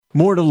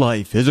More to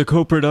Life is a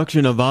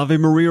co-production of Ave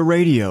Maria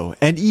Radio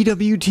and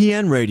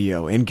EWTN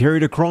Radio and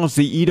carried across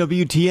the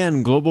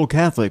EWTN Global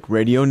Catholic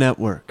Radio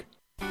Network.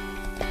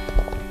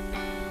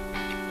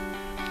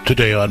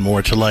 Today on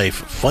More to Life,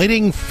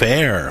 fighting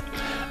fair.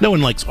 No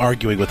one likes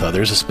arguing with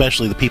others,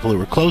 especially the people who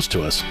are close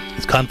to us.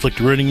 Is conflict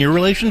ruining your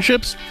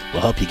relationships?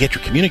 We'll help you get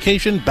your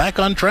communication back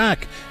on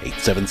track.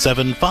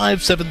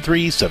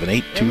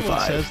 877-573-7825. Everyone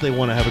says they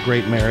want to have a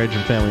great marriage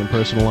and family and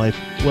personal life.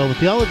 Well, the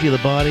Theology of the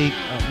Body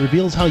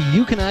reveals how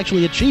you can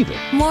actually achieve it.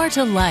 More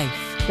to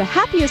Life. The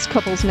happiest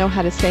couples know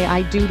how to say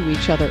I do to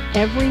each other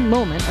every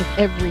moment of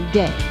every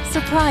day.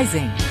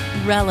 Surprising,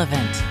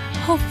 relevant,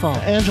 hopeful.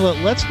 Angela,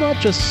 let's not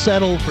just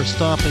settle for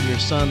stopping your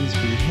son's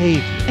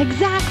behavior.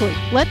 Exactly.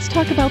 Let's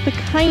talk about the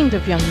kind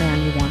of young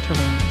man you want to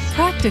raise.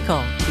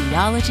 Practical,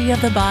 Theology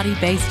of the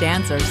Body-based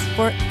answers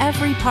for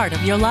every part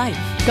of your life.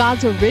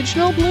 God's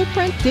original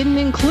blueprint didn't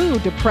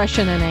include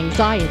depression and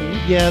anxiety.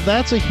 Yeah,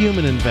 that's a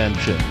human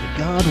invention.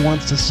 God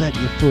wants to set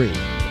you free.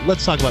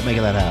 Let's talk about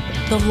making that happen.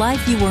 The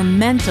life you were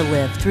meant to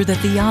live through the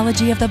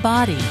Theology of the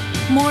Body.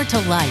 More to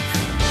Life.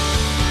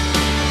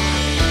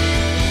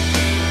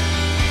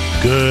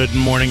 Good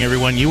morning,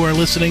 everyone. You are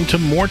listening to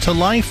More to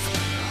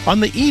Life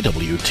on the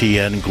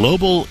EWTN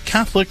Global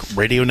Catholic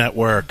Radio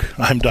Network.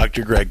 I'm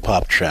Dr. Greg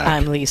Popcak.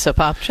 I'm Lisa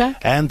Popcak.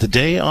 And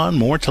today on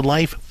More to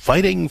Life,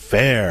 fighting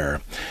fair.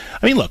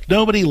 I mean, look,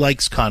 nobody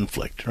likes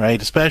conflict, right?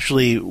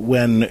 Especially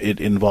when it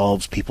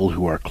involves people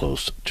who are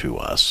close to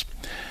us.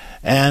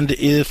 And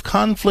if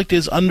conflict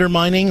is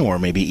undermining or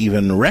maybe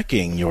even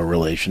wrecking your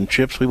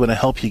relationships, we want to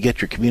help you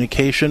get your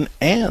communication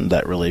and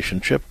that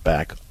relationship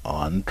back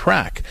on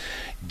track.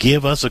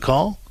 Give us a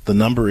call. The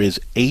number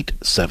is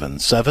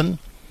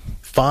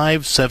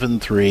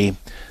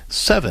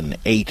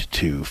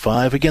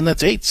 877-573-7825. Again,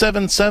 that's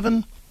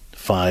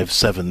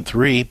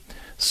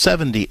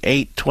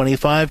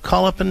 877-573-7825.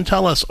 Call up and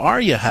tell us,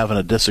 are you having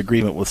a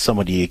disagreement with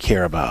somebody you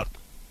care about?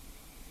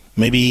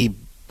 Maybe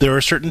there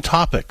are certain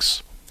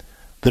topics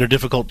that are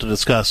difficult to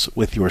discuss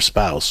with your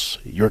spouse,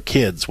 your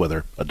kids,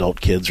 whether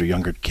adult kids or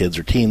younger kids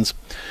or teens,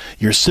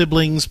 your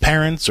siblings,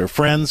 parents, or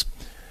friends.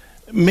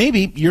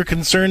 Maybe you're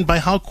concerned by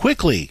how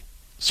quickly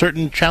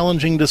certain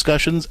challenging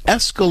discussions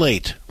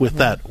escalate with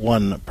that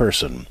one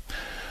person.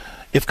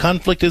 If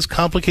conflict is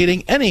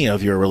complicating any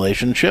of your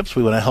relationships,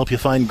 we want to help you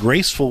find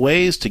graceful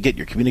ways to get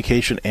your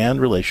communication and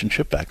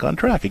relationship back on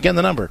track. Again,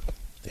 the number,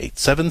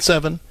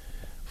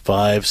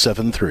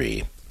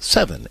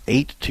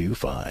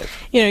 877-573-7825.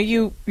 You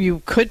know,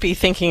 you could be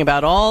thinking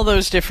about all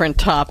those different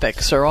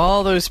topics or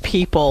all those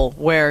people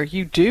where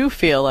you do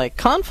feel like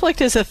conflict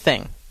is a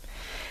thing.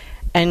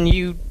 And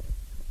you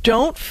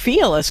don't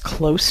feel as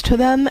close to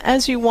them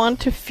as you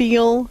want to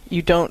feel.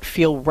 You don't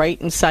feel right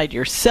inside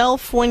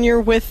yourself when you're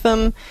with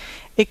them.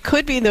 It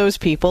could be those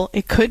people.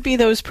 It could be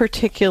those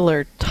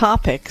particular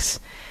topics.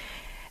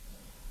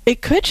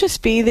 It could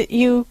just be that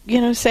you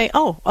say,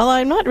 oh, well,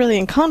 I'm not really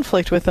in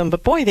conflict with them,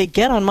 but boy, they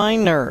get on my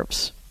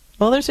nerves.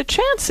 Well, there's a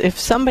chance if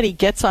somebody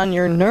gets on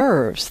your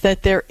nerves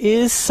that there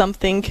is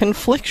something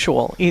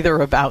conflictual, either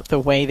about the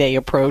way they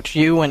approach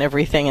you and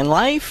everything in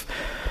life,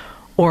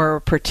 or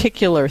a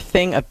particular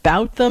thing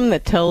about them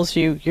that tells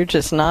you you're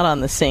just not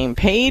on the same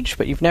page,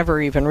 but you've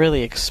never even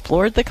really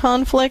explored the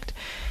conflict.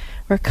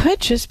 Or it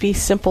could just be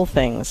simple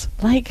things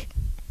like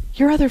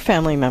your other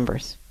family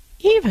members,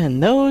 even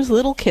those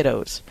little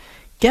kiddos,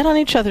 get on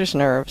each other's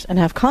nerves and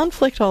have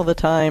conflict all the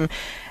time,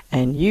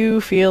 and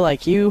you feel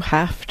like you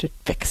have to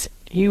fix it.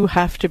 You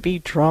have to be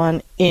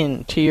drawn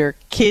into your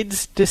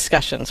kids'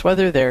 discussions,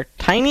 whether they're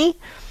tiny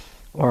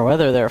or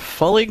whether they're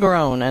fully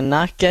grown and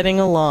not getting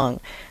along.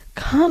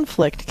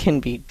 Conflict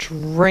can be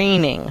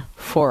draining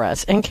for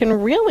us and can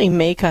really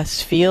make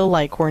us feel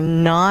like we're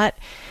not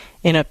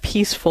in a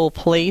peaceful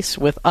place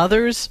with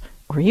others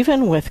or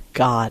even with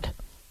God.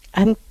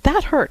 And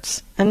that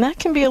hurts, and that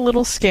can be a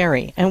little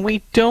scary, and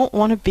we don't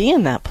want to be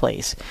in that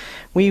place.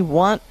 We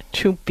want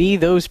to be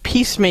those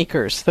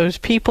peacemakers, those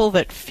people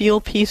that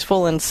feel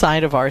peaceful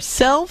inside of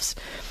ourselves,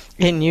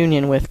 in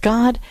union with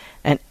God,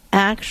 and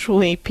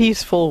actually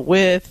peaceful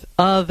with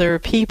other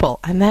people.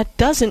 And that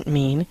doesn't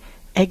mean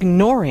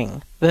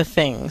ignoring the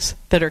things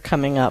that are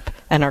coming up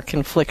and are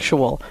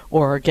conflictual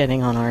or are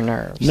getting on our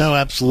nerves. No,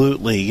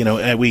 absolutely. You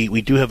know,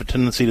 we do have a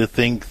tendency to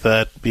think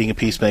that being a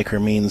peacemaker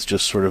means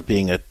just sort of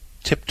being a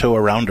tiptoe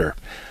arounder,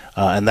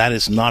 and that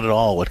is not at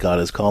all what God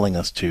is calling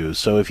us to.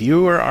 So if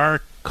you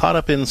are caught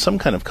up in some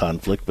kind of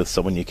conflict with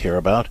someone you care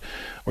about,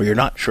 or you're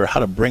not sure how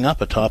to bring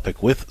up a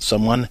topic with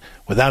someone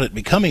without it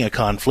becoming a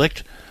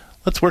conflict,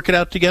 let's work it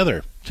out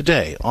together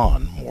today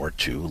on More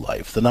to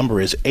Life. The number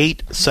is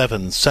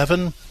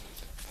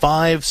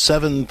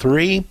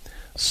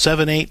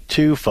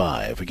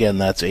 877-573-7825. Again,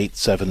 that's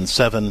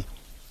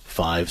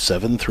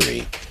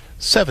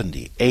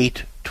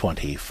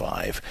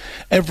 877-573-7825.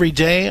 Every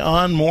day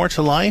on More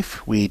to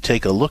Life, we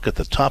take a look at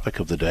the topic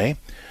of the day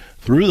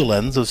through the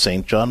lens of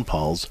St. John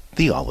Paul's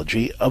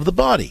Theology of the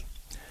Body.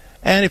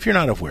 And if you're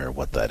not aware of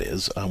what that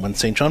is, when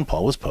St. John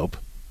Paul was Pope,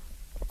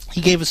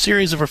 he gave a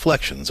series of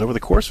reflections over the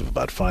course of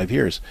about 5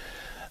 years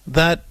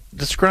that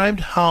described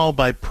how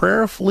by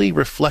prayerfully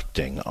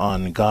reflecting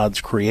on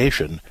God's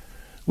creation,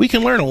 we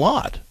can learn a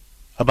lot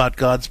about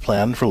God's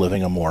plan for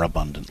living a more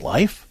abundant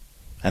life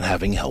and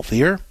having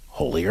healthier,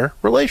 holier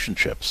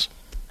relationships.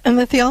 And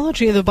the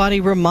theology of the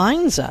body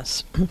reminds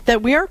us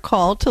that we are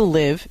called to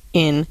live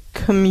in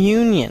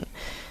communion.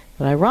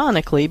 But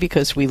ironically,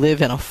 because we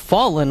live in a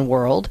fallen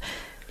world,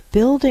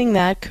 building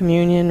that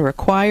communion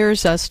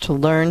requires us to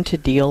learn to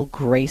deal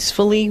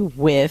gracefully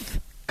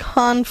with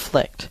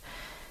conflict.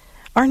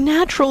 Our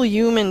natural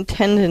human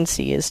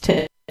tendency is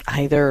to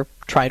either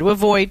try to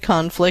avoid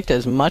conflict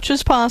as much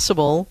as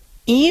possible,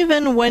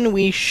 even when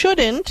we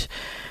shouldn't,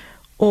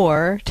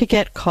 or to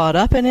get caught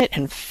up in it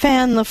and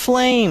fan the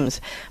flames.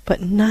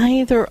 But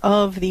neither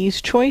of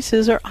these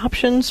choices are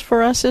options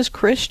for us as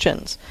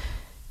Christians.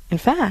 In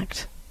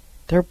fact,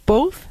 they're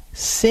both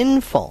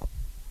sinful.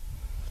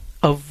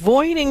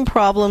 Avoiding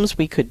problems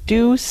we could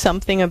do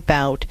something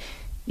about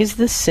is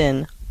the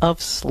sin of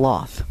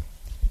sloth.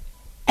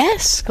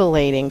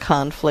 Escalating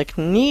conflict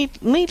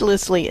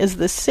needlessly is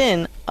the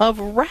sin of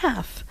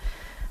wrath.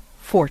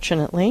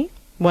 Fortunately,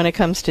 when it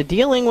comes to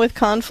dealing with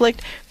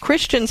conflict,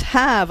 Christians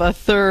have a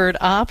third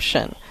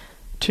option: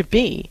 to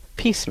be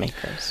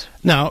peacemakers.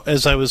 Now,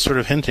 as I was sort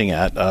of hinting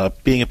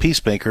at, being a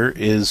peacemaker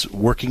is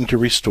working to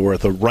restore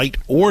the right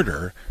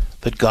order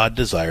that God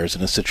desires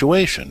in a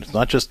situation. It's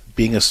not just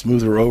being a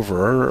smoother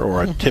overer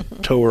or a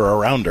tiptoeer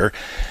arounder.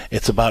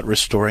 It's about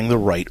restoring the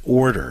right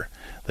order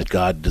that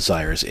God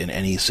desires in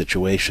any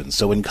situation.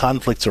 So when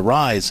conflicts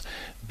arise,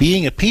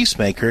 being a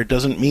peacemaker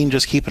doesn't mean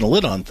just keeping a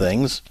lid on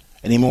things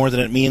any more than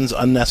it means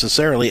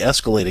unnecessarily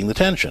escalating the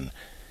tension.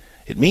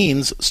 It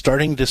means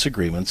starting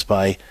disagreements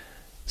by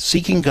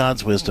seeking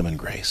God's wisdom and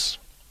grace,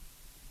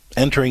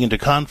 entering into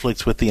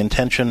conflicts with the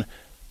intention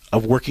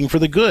of working for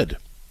the good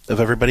of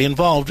everybody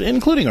involved,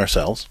 including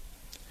ourselves,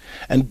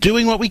 and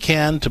doing what we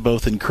can to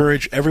both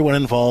encourage everyone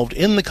involved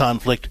in the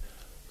conflict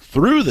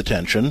through the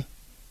tension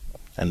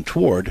and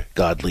toward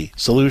godly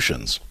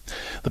solutions.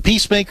 The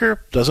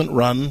peacemaker doesn't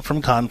run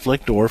from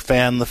conflict or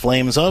fan the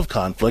flames of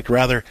conflict.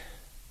 Rather,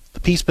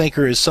 the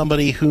peacemaker is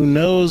somebody who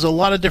knows a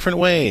lot of different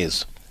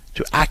ways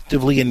to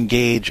actively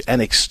engage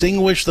and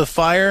extinguish the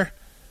fire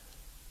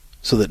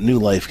so that new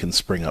life can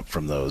spring up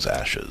from those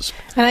ashes.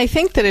 And I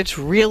think that it's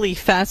really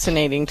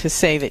fascinating to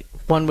say that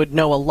one would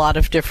know a lot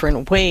of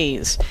different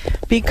ways,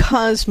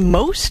 because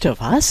most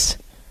of us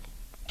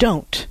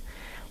don't.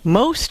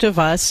 Most of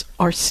us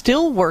are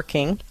still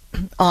working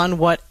on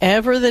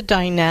whatever the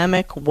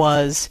dynamic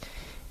was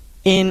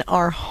in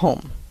our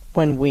home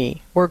when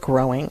we were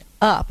growing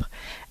up.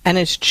 And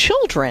as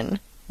children,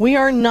 we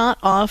are not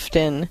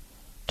often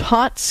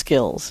taught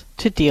skills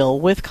to deal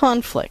with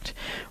conflict.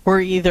 We're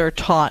either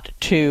taught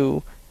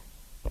to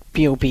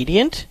be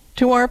obedient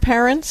to our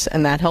parents,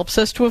 and that helps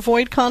us to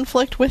avoid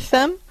conflict with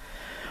them,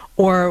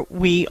 or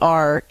we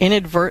are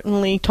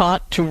inadvertently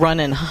taught to run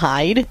and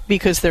hide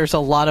because there's a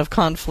lot of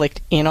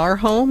conflict in our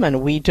home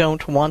and we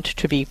don't want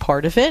to be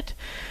part of it,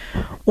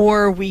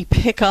 or we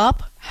pick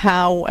up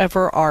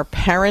however our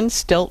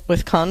parents dealt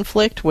with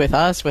conflict with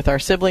us, with our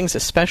siblings,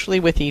 especially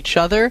with each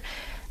other,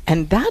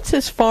 and that's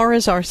as far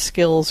as our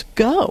skills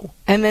go.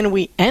 And then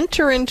we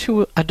enter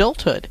into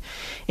adulthood,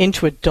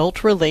 into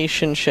adult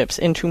relationships,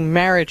 into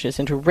marriages,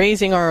 into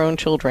raising our own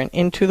children,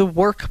 into the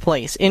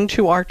workplace,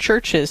 into our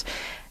churches,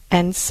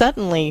 and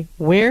suddenly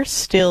we're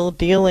still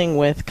dealing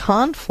with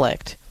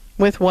conflict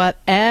with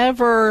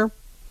whatever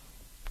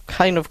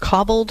kind of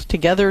cobbled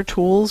together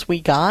tools we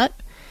got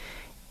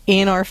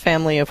in our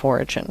family of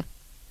origin.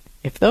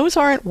 If those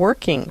aren't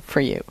working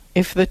for you,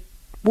 if the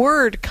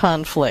word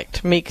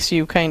conflict makes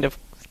you kind of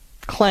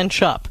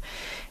clench up,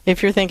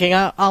 if you're thinking,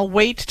 I'll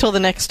wait till the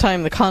next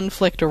time the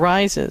conflict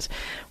arises,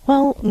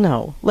 well,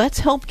 no, let's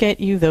help get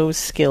you those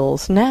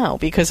skills now,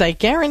 because I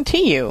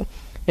guarantee you,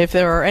 if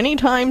there are any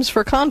times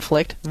for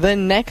conflict, the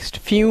next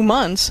few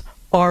months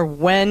are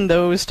when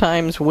those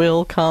times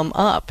will come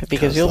up,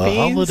 because you'll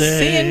be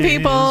seeing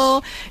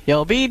people,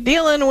 you'll be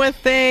dealing with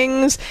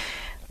things.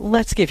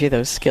 Let's give you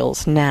those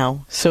skills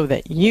now so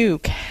that you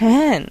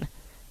can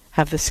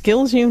have the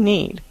skills you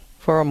need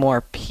for a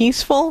more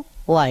peaceful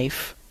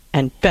life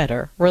and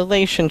better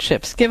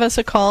relationships. Give us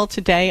a call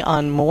today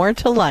on More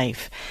to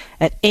Life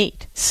at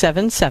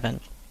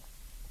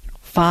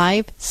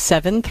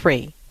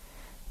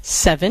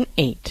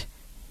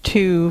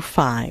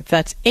 877-573-7825.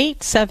 That's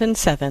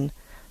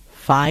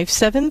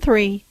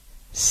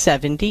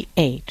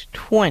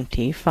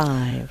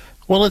 877-573-7825.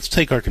 Well, let's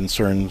take our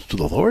concerns to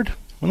the Lord,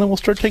 and then we'll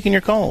start taking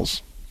your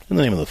calls. In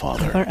the name of the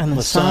Father, and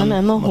the Son,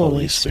 and the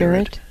Holy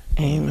Spirit.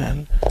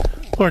 Amen.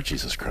 Lord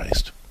Jesus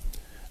Christ,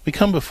 we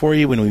come before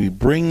you and we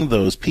bring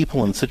those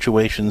people and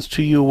situations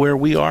to you where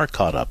we are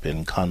caught up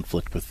in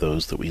conflict with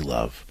those that we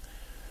love.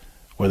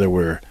 Whether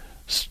we're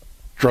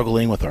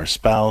struggling with our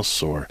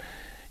spouse, or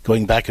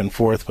going back and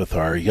forth with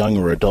our young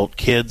or adult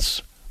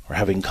kids, or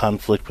having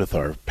conflict with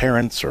our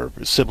parents or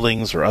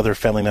siblings or other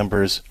family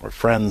members or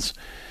friends,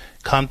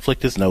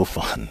 conflict is no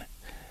fun.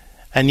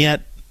 And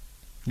yet,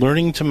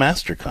 learning to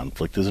master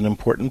conflict is an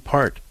important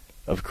part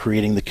of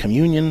creating the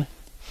communion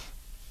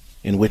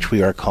in which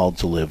we are called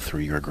to live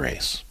through your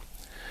grace.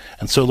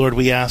 And so, Lord,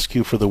 we ask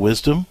you for the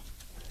wisdom,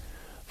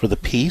 for the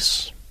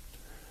peace,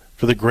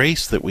 for the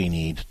grace that we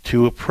need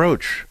to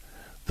approach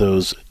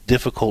those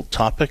difficult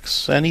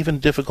topics and even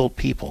difficult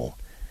people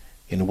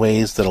in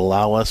ways that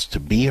allow us to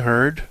be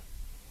heard,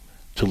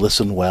 to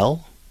listen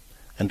well,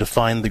 and to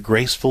find the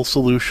graceful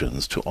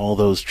solutions to all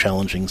those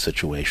challenging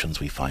situations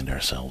we find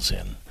ourselves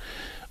in.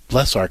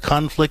 Bless our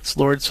conflicts,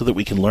 Lord, so that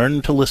we can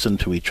learn to listen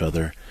to each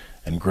other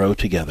and grow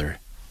together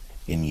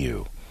in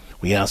you.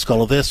 We ask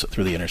all of this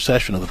through the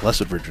intercession of the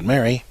Blessed Virgin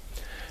Mary,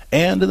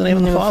 and in the name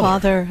of the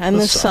Father, and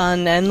the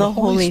Son, and the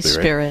Holy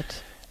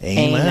Spirit.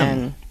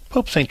 Amen.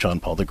 Pope St. John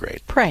Paul the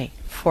Great, pray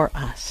for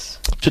us.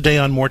 Today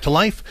on More to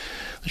Life,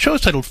 the show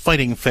is titled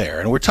Fighting Fair,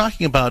 and we're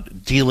talking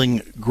about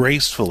dealing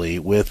gracefully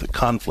with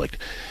conflict.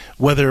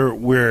 Whether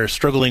we're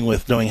struggling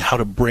with knowing how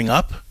to bring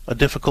up a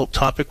difficult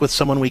topic with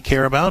someone we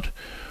care about,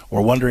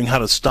 or wondering how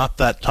to stop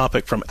that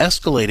topic from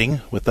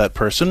escalating with that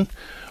person,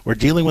 or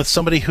dealing with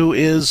somebody who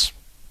is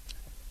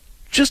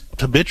just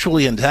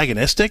habitually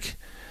antagonistic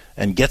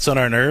and gets on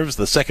our nerves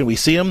the second we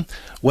see them,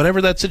 whatever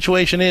that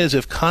situation is,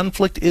 if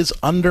conflict is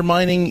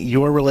undermining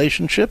your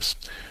relationships,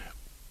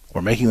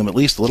 or making them at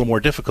least a little more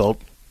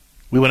difficult,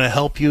 we want to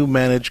help you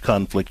manage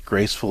conflict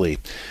gracefully.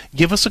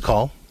 Give us a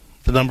call.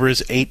 The number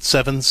is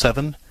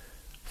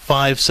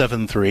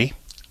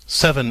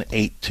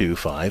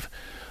 877-573-7825.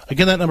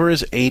 Again, that number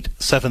is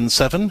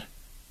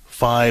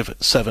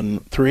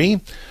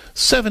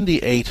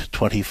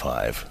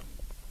 877-573-7825.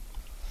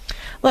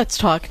 Let's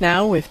talk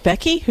now with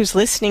Becky, who's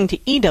listening to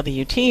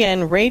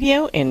EWTN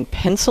Radio in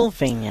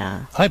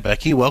Pennsylvania. Hi,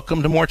 Becky.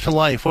 Welcome to More to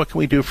Life. What can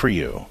we do for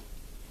you?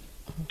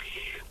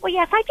 Well,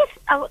 yes, I just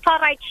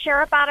thought I'd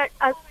share about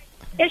an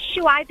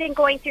issue I've been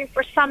going through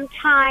for some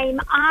time.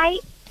 I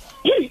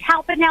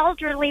help an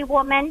elderly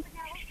woman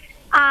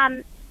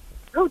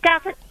who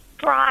doesn't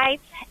drive,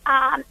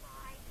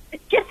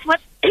 just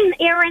with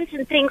errands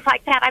and things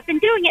like that. I've been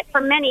doing it for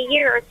many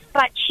years,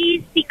 but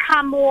she's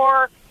become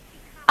more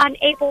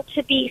unable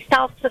to be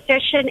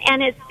self-sufficient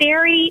and is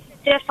very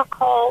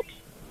difficult,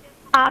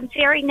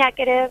 very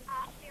negative,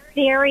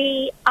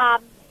 very,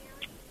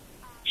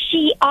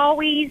 she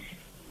always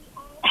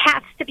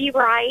has to be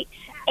right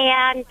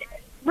and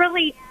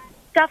really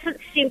doesn't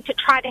seem to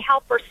try to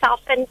help herself.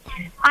 And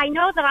I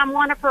know that I'm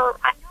one of her,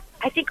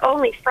 I think,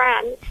 only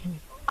friends.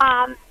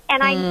 And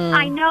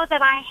I know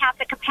that I have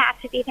the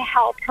capacity to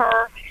help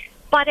her,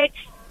 but it's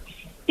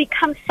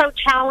become so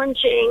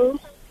challenging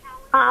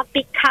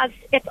because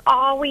it's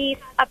always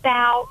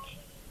about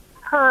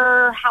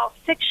her, how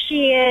sick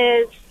she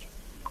is,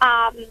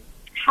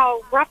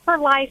 how rough her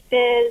life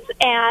is,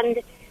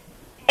 and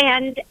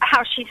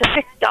how she's a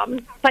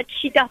victim. But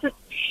she doesn't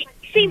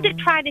seem to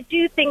try to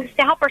do things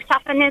to help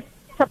herself. And it's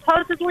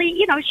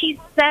supposedly, she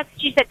says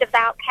she's a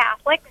devout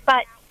Catholic.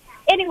 But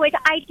anyways,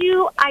 I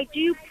do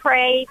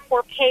pray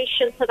for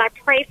patience, and I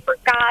pray for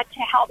God to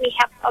help me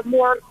have a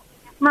more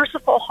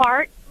merciful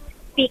heart,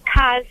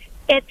 because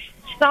it's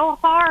so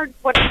hard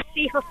when I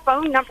see her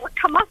phone number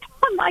come up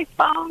on my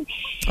phone.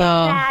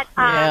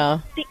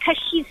 Because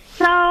she's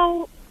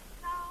so,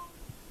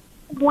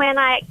 when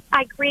I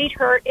greet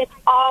her, it's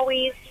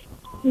always,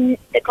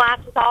 the glass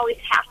is always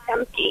half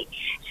empty.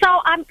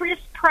 So I'm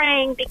just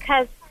praying,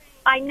 because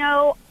I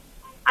know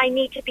I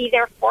need to be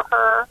there for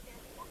her,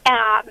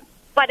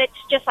 but it's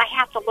just I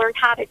have to learn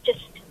how to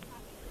just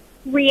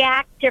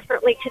react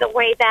differently to the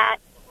way that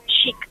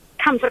she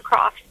comes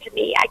across to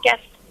me. I guess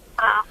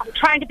I'm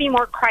trying to be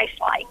more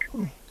Christ-like.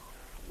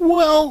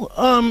 Well,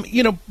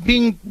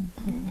 being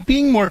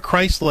more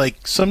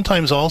Christ-like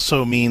sometimes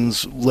also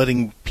means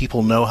letting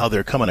people know how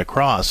they're coming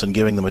across and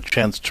giving them a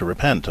chance to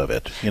repent of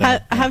it.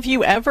 Have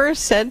you ever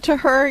said to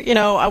her,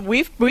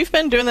 we've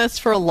been doing this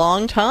for a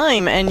long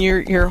time, and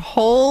your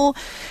whole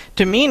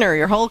demeanor,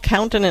 your whole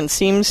countenance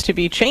seems to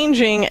be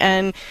changing,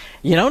 and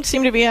you don't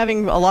seem to be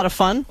having a lot of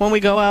fun when we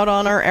go out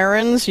on our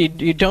errands.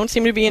 You don't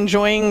seem to be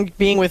enjoying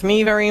being with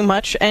me very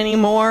much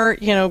anymore.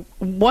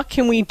 What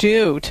can we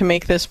do to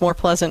make this more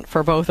pleasant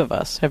for both of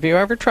us? Have you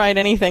ever tried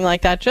anything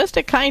like that, just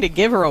to kind of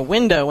give her a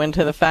window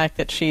into the fact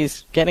that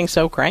she's getting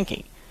so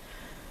cranky?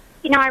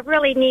 I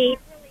really need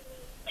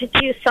to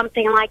do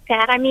something like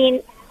that. I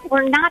mean,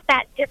 we're not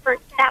that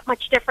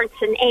much difference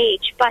in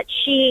age, but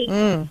she,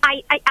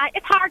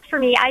 it's hard for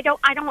me. I don't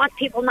want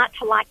people not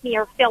to like me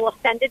or feel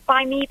offended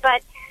by me,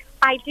 but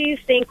I do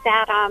think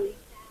that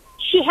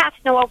she has to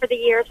know over the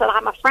years that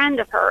I'm a friend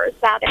of hers,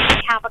 that if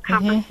we have a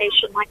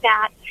conversation like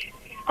that,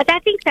 I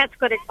think that's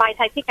good advice.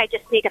 I think I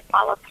just need to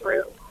follow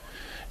through.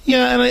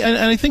 Yeah, and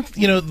I think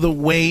the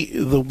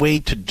way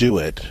to do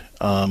it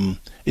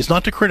is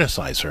not to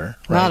criticize her,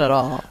 right? Not at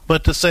all,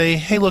 but to say,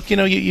 hey, look,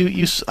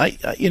 you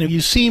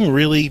seem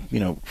really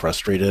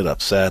frustrated,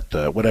 upset,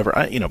 whatever,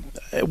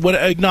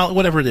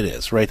 whatever it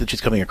is, right, that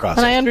she's coming across.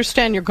 And I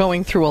understand you're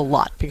going through a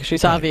lot, because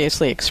she's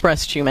obviously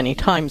expressed to you many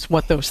times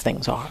what those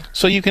things are.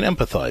 So you can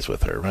empathize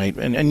with her, right?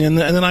 And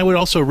then I would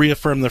also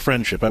reaffirm the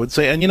friendship. I would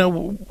say,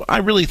 I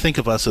really think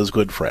of us as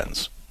good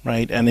friends,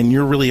 right? And then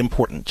you're really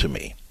important to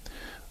me.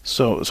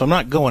 So I'm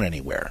not going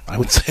anywhere. I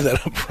would say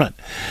that up front.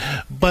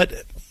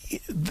 But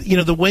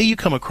the way you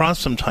come across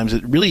sometimes,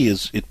 it really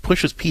is, it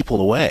pushes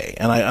people away.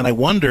 And I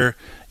wonder,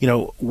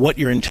 what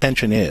your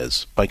intention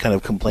is by kind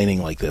of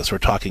complaining like this or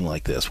talking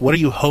like this. What are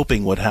you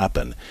hoping would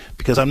happen?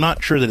 Because I'm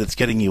not sure that it's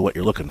getting you what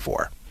you're looking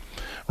for.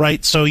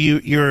 Right, so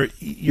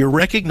you're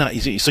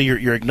recognizing, so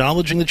you're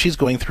acknowledging that she's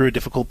going through a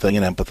difficult thing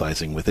and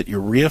empathizing with it. You're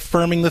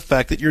reaffirming the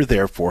fact that you're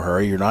there for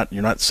her. You're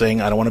not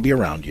saying I don't want to be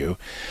around you,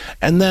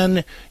 and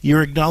then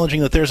you're acknowledging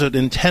that there's an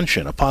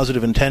intention, a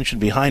positive intention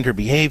behind her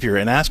behavior,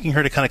 and asking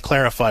her to kind of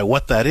clarify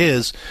what that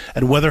is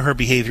and whether her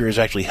behavior is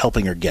actually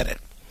helping her get it.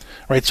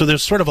 Right, so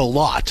there's sort of a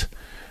lot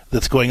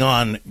that's going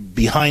on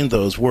behind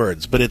those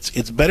words, but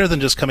it's better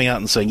than just coming out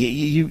and saying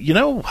you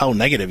know how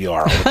negative you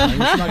are all the time.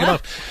 You should knock it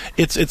off.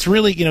 It's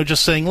really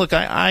just saying, look,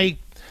 I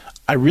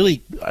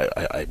really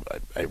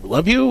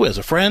love you as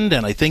a friend,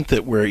 and I think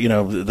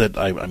that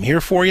I'm here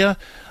for you.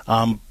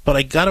 But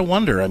I gotta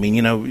wonder. I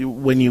mean,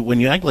 when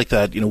you act like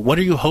that, what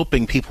are you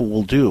hoping people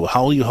will do?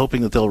 How are you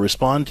hoping that they'll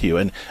respond to you?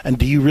 And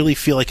do you really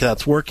feel like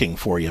that's working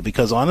for you?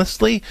 Because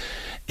honestly,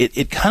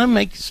 it kind of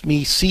makes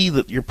me see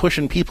that you're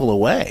pushing people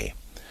away.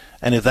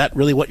 And is that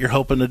really what you're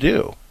hoping to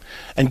do?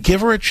 And give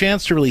her a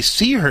chance to really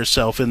see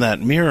herself in that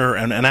mirror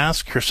and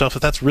ask herself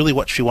if that's really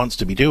what she wants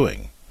to be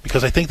doing.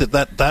 Because I think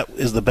that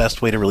is the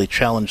best way to really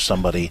challenge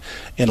somebody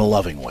in a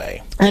loving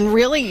way. And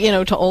really,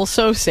 to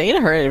also say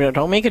to her,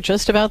 don't make it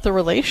just about the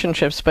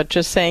relationships, but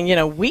just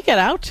saying, we get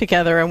out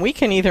together and we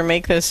can either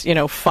make this,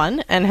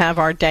 fun and have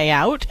our day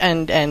out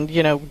and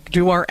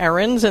do our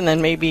errands and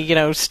then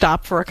maybe,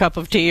 stop for a cup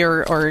of tea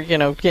or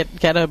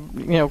get a,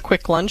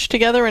 quick lunch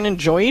together and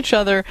enjoy each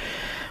other.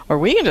 Or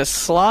we can just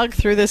slog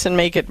through this and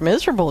make it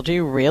miserable. Do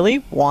you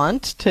really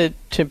want to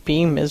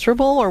be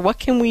miserable? Or what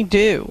can we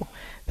do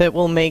that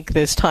will make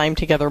this time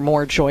together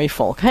more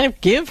joyful? Kind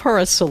of give her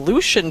a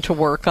solution to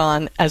work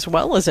on as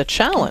well as a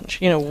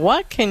challenge.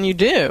 What can you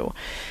do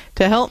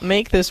to help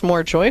make this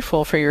more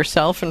joyful for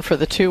yourself and for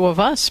the two of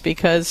us?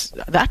 Because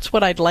that's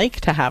what I'd like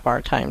to have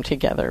our time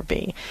together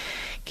be.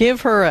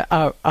 Give her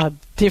a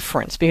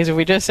difference, because if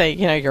we just say,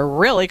 you're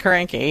really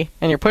cranky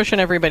and you're pushing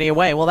everybody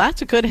away, well,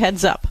 that's a good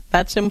heads up.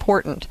 That's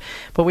important.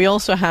 But we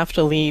also have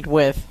to lead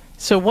with,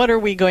 so what are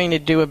we going to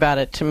do about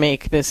it to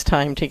make this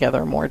time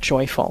together more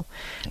joyful?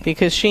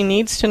 Because she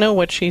needs to know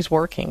what she's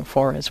working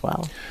for as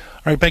well.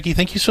 All right, Becky,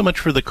 thank you so much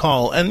for the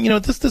call. And,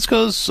 this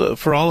goes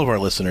for all of our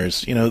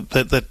listeners,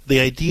 that the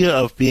idea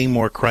of being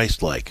more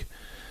Christ-like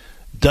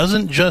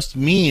doesn't just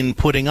mean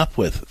putting up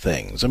with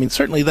things. I mean,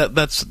 certainly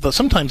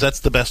sometimes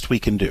that's the best we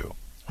can do,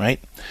 right?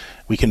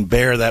 We can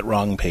bear that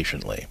wrong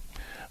patiently.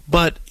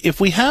 But if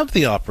we have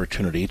the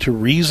opportunity to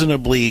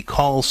reasonably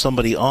call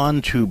somebody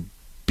on to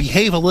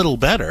behave a little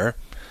better,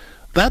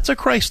 that's a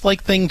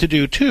Christ-like thing to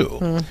do too.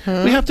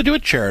 Mm-hmm. We have to do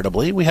it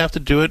charitably. We have to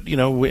do it,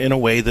 in a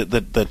way that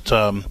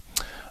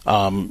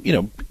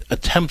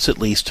attempts at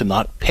least to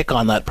not pick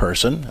on that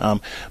person.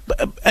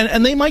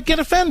 And they might get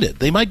offended.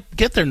 They might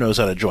get their nose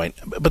out of joint.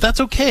 But that's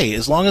okay,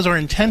 as long as our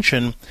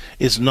intention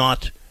is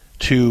not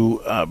to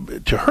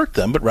hurt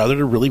them, but rather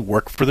to really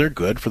work for their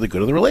good, for the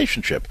good of the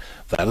relationship.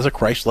 That is a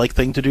Christ-like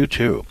thing to do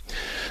too.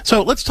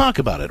 So let's talk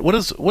about it. What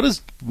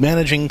does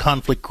managing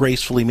conflict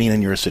gracefully mean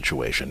in your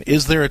situation?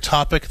 Is there a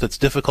topic that's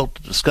difficult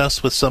to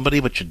discuss with somebody,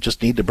 but you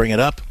just need to bring it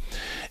up?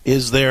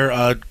 Is there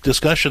a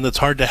discussion that's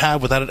hard to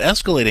have without it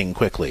escalating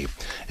quickly?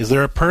 Is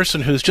there a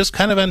person who's just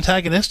kind of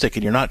antagonistic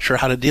and you're not sure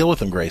how to deal with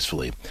them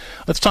gracefully?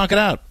 Let's talk it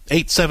out.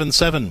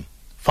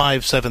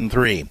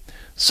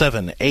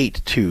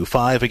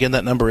 877-573-7825. Again,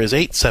 that number is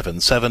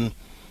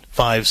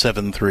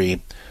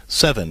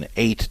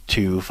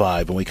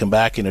 877-573-7825. When we come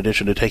back, in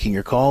addition to taking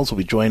your calls, we'll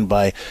be joined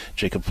by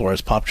Jacob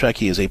Flores Popcak.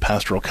 He is a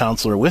pastoral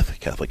counselor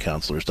with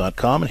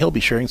CatholicCounselors.com, and he'll be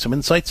sharing some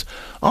insights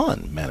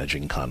on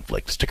managing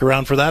conflict. Stick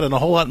around for that and a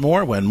whole lot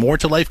more when More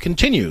to Life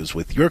continues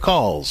with your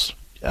calls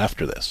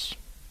after this.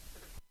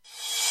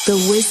 The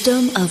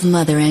wisdom of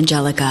Mother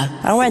Angelica.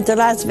 I went to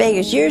Las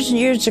Vegas years and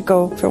years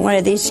ago for one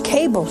of these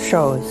cable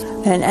shows.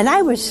 And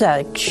I was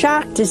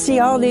shocked to see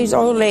all these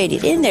old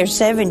ladies in their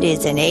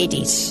 70s and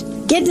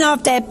 80s getting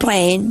off that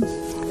plane,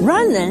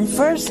 running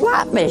for a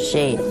slot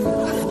machine.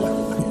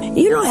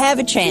 You don't have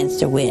a chance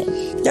to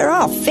win. They're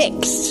all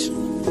fixed.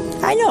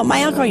 I know,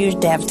 my uncle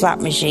used to have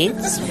slot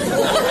machines.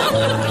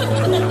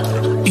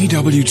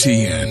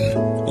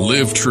 EWTN.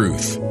 Live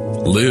truth.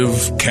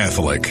 Live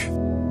Catholic.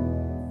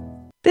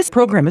 This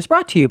program is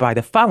brought to you by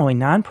the following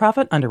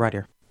nonprofit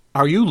underwriter.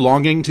 Are you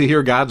longing to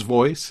hear God's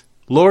voice?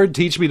 Lord,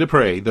 Teach Me to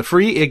Pray, the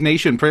free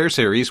Ignatian Prayer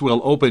Series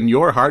will open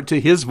your heart to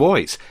His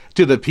voice,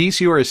 to the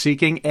peace you are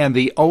seeking, and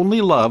the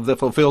only love that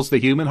fulfills the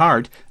human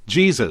heart,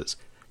 Jesus.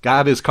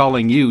 God is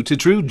calling you to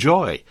true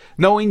joy,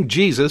 knowing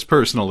Jesus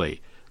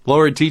personally.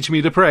 Lord, Teach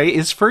Me to Pray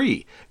is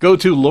free. Go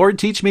to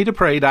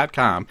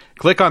LordTeachMeToPray.com,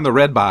 click on the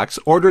red box,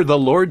 order the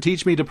Lord,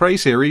 Teach Me to Pray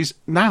series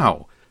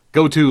now.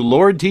 Go to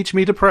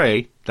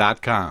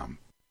LordTeachMeToPray.com.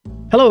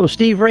 Hello,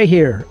 Steve Ray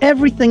here.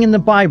 Everything in the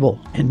Bible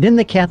and in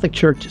the Catholic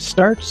Church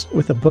starts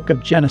with the book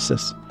of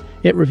Genesis.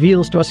 It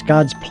reveals to us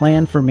God's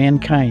plan for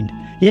mankind.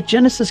 Yet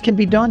Genesis can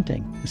be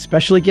daunting,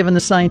 especially given the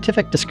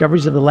scientific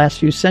discoveries of the last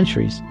few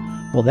centuries.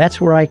 Well,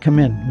 that's where I come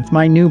in with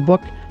my new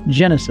book,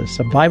 Genesis,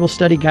 a Bible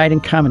study guide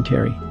and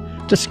commentary.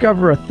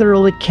 Discover a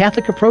thoroughly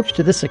Catholic approach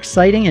to this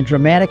exciting and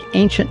dramatic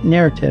ancient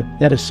narrative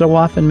that is so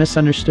often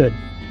misunderstood.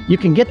 You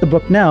can get the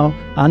book now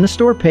on the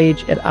store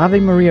page at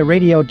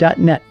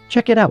AveMariaRadio.net.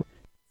 Check it out.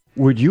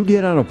 Would you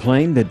get on a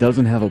plane that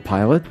doesn't have a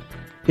pilot?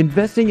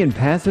 Investing in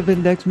passive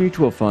index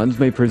mutual funds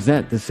may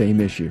present the same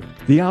issue.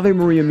 The Ave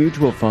Maria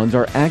mutual funds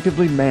are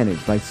actively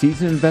managed by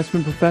seasoned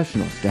investment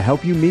professionals to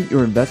help you meet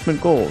your investment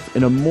goals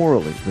in a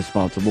morally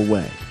responsible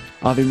way.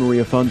 Ave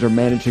Maria funds are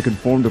managed to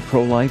conform to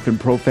pro-life and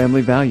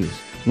pro-family values.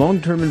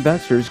 Long-term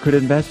investors could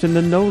invest in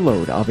the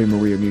no-load Ave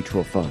Maria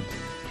mutual funds.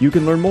 You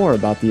can learn more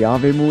about the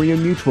Ave Maria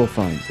mutual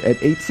funds at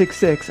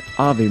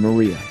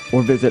 866-AVE-MARIA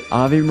or visit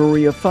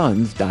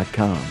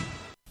AveMariaFunds.com.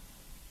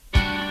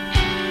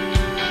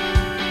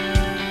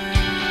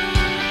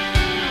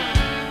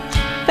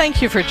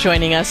 Thank you for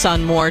joining us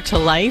on More to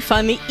Life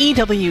on the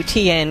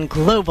EWTN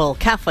Global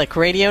Catholic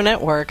Radio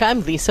Network.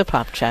 I'm Lisa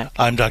Popcak.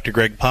 I'm Dr.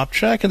 Greg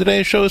Popcak, and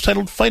today's show is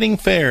titled Fighting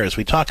Fair, as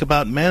we talk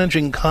about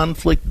managing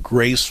conflict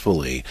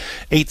gracefully.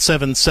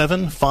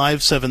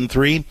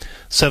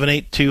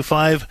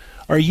 877-573-7825.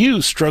 Are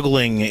you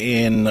struggling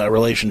in a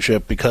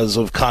relationship because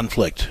of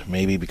conflict?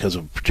 Maybe because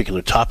a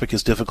particular topic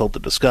is difficult to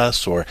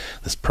discuss, or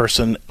this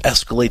person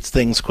escalates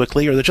things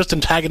quickly, or they're just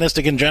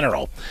antagonistic in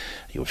general.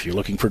 If you're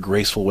looking for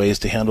graceful ways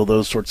to handle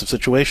those sorts of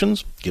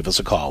situations, give us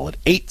a call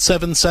at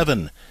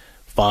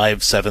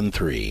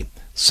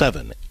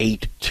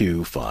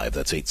 877-573-7825.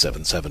 That's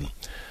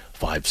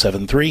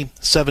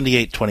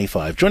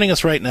 877-573-7825. Joining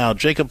us right now,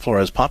 Jacob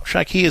Flores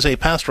Popcak. He is a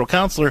pastoral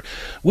counselor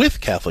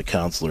with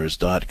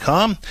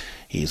CatholicCounselors.com.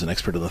 He's an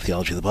expert in the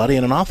theology of the body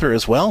and an author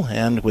as well,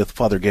 and with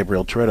Father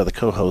Gabriel Toretta, the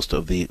co-host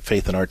of the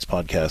Faith and Arts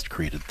podcast,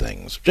 Created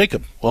Things.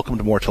 Jacob, welcome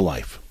to More to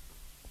Life.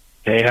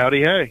 Hey,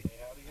 howdy, hey.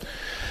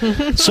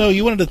 So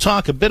you wanted to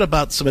talk a bit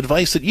about some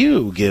advice that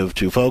you give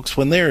to folks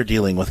when they're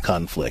dealing with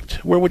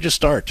conflict. Where would you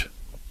start?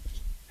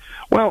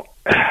 Well,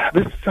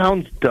 this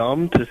sounds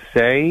dumb to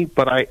say,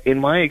 but in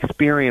my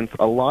experience,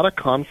 a lot of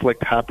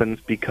conflict happens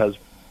because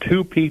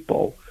two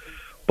people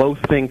both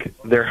think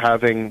they're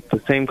having the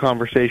same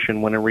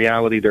conversation when in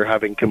reality they're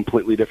having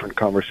completely different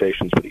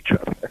conversations with each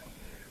other.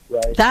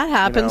 Right? That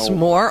happens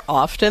more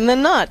often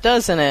than not,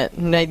 doesn't it?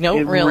 And they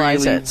don't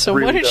realize it. So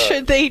what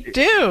should they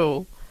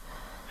do?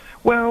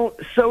 Well,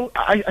 so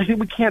I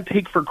think we can't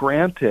take for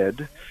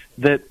granted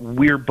that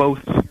we're both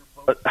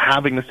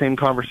having the same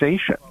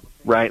conversation,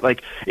 right?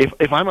 Like,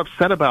 if I'm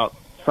upset about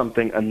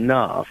something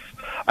enough,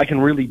 I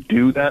can really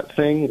do that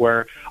thing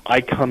where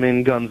I come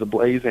in guns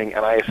a-blazing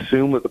and I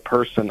assume that the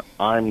person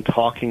I'm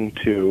talking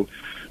to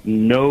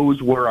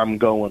knows where I'm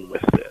going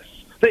with this.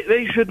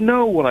 They should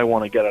know what I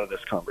want to get out of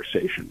this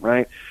conversation,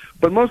 right?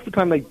 But most of the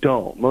time they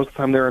don't. Most of the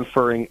time they're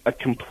inferring a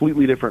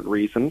completely different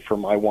reason for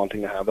my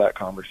wanting to have that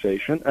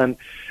conversation. And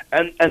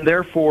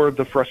therefore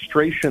the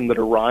frustration that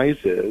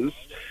arises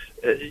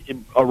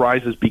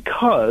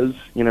because,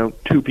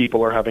 two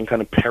people are having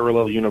kind of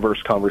parallel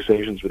universe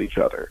conversations with each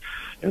other.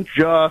 And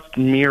just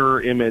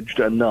mirror imaged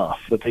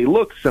enough that they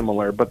look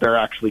similar, but they're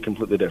actually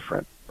completely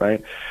different,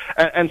 right?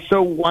 And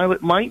so while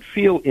it might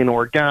feel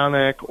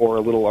inorganic or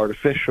a little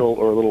artificial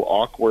or a little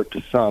awkward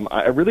to some,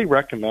 I really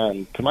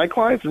recommend to my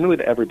clients and really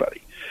to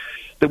everybody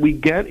that we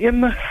get in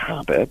the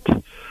habit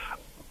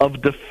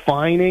of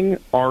defining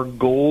our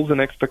goals and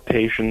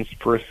expectations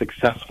for a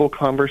successful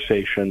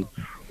conversation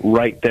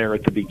right there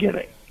at the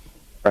beginning.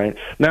 Right?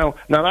 Now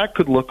that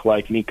could look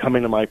like me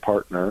coming to my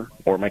partner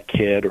or my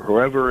kid or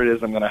whoever it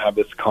is I'm going to have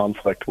this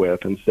conflict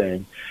with and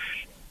saying,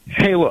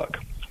 hey, look,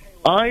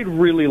 I'd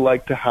really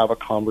like to have a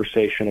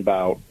conversation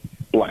about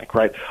blank,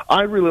 right?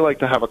 I'd really like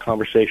to have a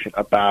conversation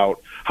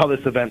about how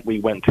this event we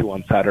went to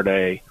on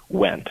Saturday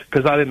went,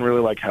 because I didn't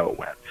really like how it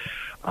went.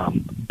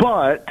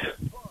 But,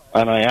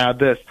 and I add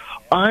this,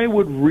 I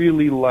would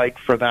really like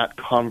for that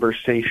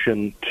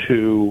conversation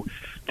to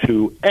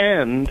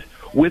end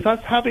with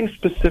us having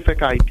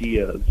specific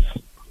ideas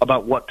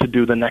about what to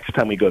do the next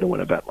time we go to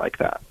an event like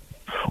that.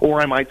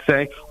 Or I might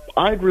say,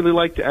 I'd really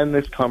like to end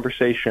this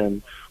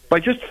conversation by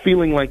just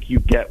feeling like you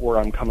get where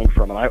I'm coming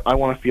from, and I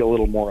want to feel a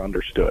little more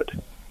understood,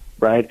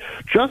 right?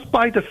 Just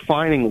by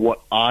defining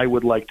what I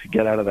would like to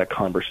get out of that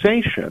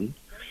conversation,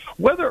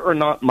 whether or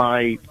not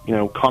my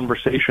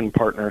conversation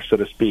partner, so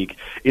to speak,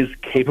 is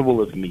capable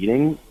of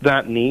meeting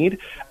that need,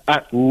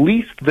 at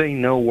least they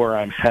know where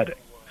I'm heading.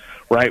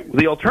 Right.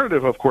 The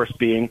alternative, of course,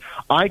 being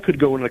I could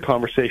go into the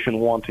conversation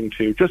wanting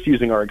to, just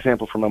using our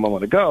example from a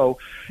moment ago,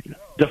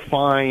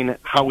 define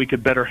how we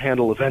could better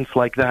handle events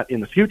like that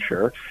in the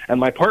future. And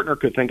my partner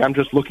could think I'm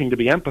just looking to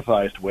be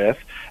empathized with,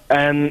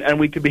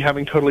 and we could be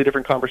having totally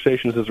different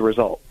conversations as a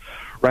result.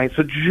 Right.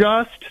 So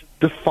just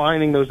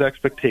defining those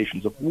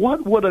expectations of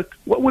what would a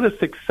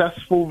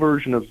successful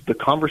version of the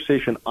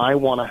conversation I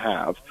want to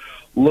have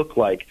look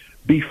like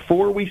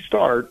before we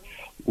start.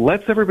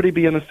 Let's everybody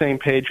be on the same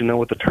page and know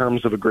what the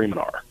terms of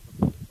agreement are.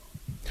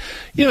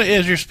 You know,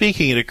 as you're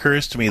speaking, it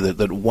occurs to me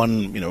that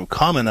one,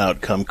 common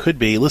outcome could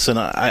be, listen,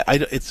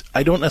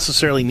 I don't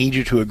necessarily need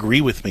you to agree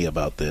with me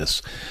about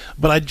this,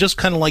 but I'd just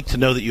kind of like to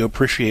know that you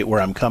appreciate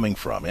where I'm coming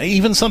from.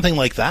 Even something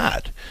like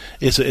that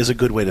is a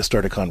good way to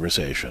start a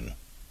conversation.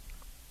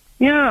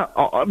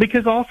 Yeah,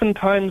 because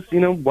oftentimes,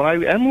 what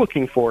I am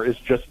looking for is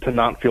just to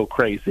not feel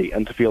crazy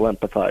and to feel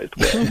empathized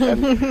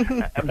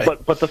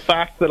with. But the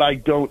fact that I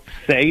don't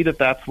say that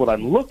that's what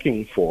I'm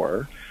looking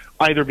for,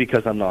 either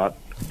because I'm not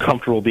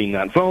comfortable being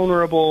that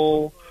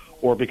vulnerable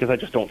or because I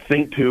just don't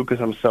think to because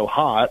I'm so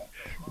hot,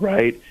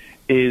 right,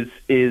 is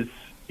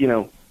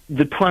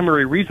the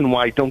primary reason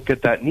why I don't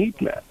get that need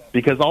met.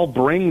 Because I'll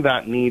bring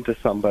that need to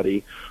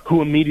somebody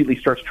who immediately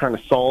starts trying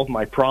to solve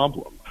my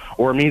problem,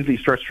 or immediately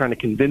starts trying to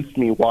convince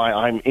me why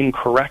I'm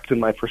incorrect in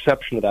my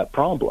perception of that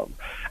problem.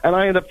 And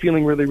I end up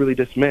feeling really, really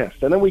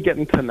dismissed. And then we get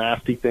into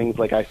nasty things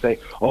like I say,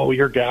 oh,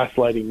 you're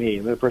gaslighting me.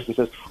 And the person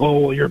says, oh,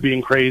 well, you're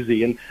being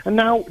crazy. And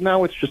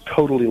now it's just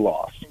totally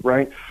lost,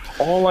 right?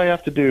 All I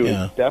have to do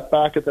is step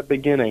back at the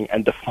beginning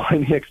and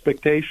define the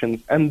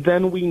expectations, and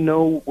then we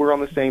know we're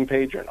on the same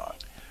page or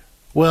not.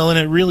 Well, and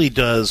it really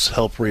does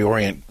help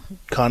reorient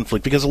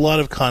conflict, because a lot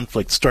of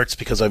conflict starts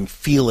because I'm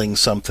feeling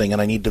something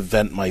and I need to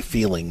vent my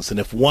feelings. And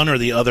if one or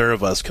the other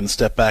of us can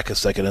step back a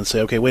second and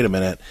say, okay, wait a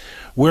minute,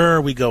 where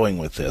are we going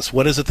with this?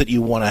 What is it that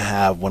you want to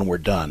have when we're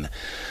done?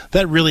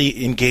 That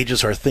really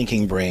engages our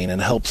thinking brain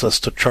and helps us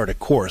to chart a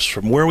course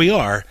from where we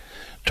are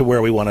to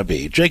where we want to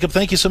be. Jacob,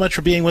 thank you so much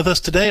for being with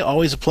us today.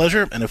 Always a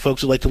pleasure. And if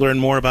folks would like to learn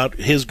more about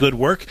his good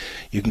work,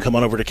 you can come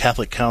on over to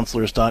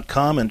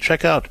CatholicCounselors.com and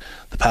check out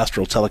the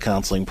pastoral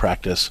telecounseling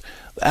practice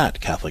at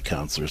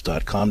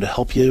CatholicCounselors.com to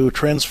help you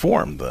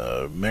transform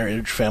the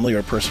marriage, family,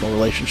 or personal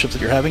relationships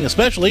that you're having,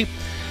 especially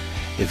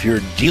if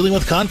you're dealing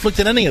with conflict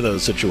in any of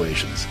those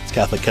situations. It's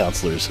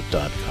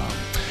CatholicCounselors.com.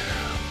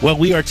 Well,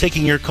 we are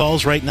taking your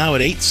calls right now at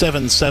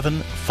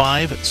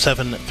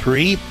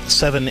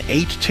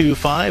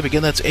 877-573-7825.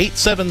 Again, that's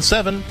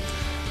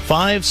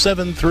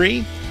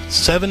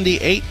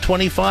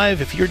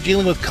 877-573-7825. If you're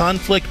dealing with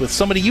conflict with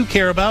somebody you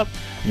care about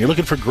and you're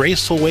looking for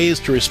graceful ways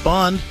to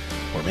respond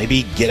or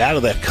maybe get out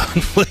of that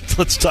conflict,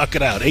 let's talk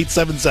it out.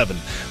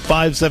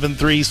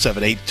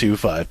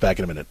 877-573-7825. Back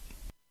in a minute.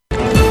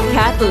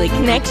 Catholic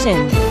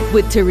Connection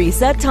with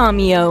Teresa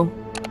Tomeo.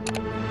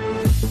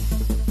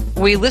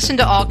 We listen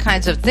to all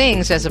kinds of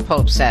things, as the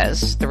Pope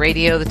says. The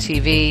radio, the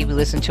TV, we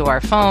listen to our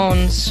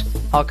phones,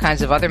 all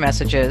kinds of other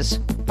messages.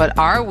 But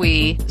are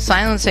we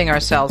silencing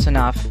ourselves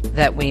enough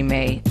that we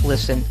may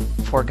listen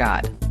for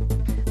God?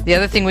 The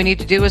other thing we need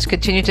to do is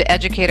continue to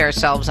educate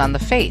ourselves on the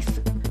faith.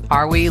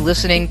 Are we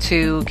listening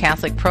to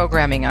Catholic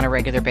programming on a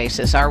regular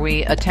basis? Are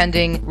we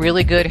attending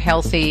really good,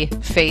 healthy,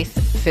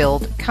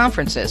 faith-filled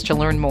conferences to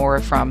learn more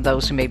from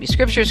those who may be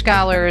scripture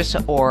scholars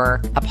or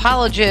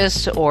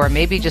apologists, or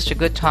maybe just a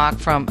good talk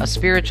from a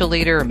spiritual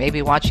leader, or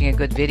maybe watching a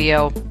good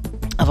video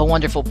of a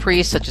wonderful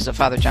priest such as a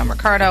Father John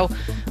Ricardo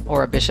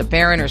or a Bishop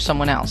Barron or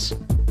someone else?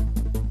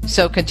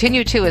 So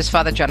continue to, as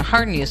Father John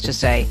Hardin used to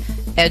say,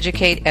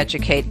 educate,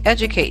 educate,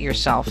 educate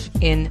yourself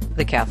in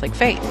the Catholic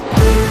faith.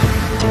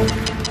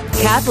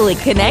 Catholic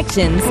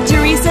Connections,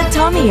 Teresa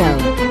Tomeo.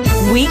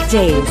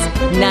 Weekdays,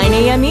 9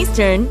 a.m.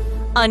 Eastern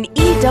on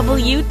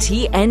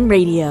EWTN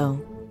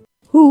Radio.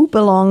 Who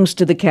belongs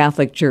to the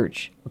Catholic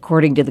Church?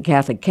 According to the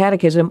Catholic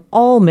Catechism,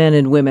 all men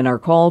and women are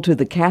called to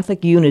the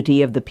Catholic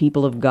unity of the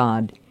people of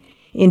God.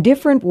 In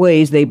different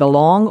ways they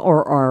belong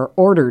or are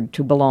ordered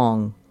to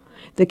belong.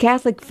 The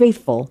Catholic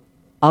faithful,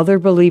 other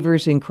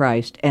believers in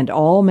Christ, and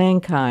all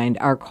mankind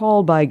are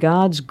called by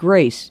God's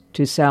grace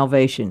to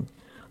salvation.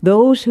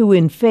 Those who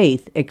in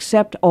faith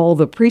accept all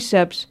the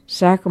precepts,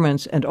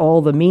 sacraments, and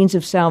all the means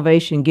of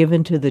salvation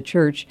given to the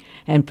Church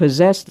and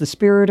possess the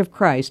Spirit of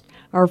Christ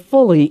are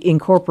fully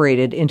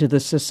incorporated into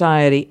the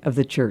society of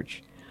the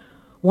Church.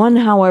 One,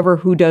 however,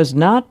 who does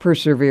not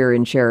persevere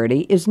in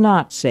charity is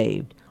not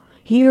saved.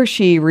 He or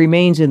she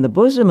remains in the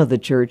bosom of the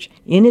Church,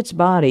 in its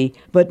body,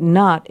 but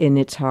not in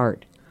its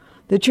heart.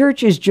 The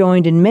Church is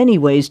joined in many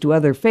ways to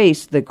other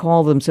faiths that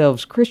call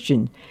themselves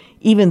Christian,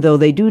 even though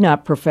they do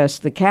not profess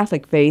the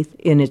Catholic faith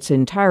in its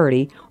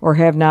entirety or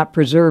have not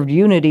preserved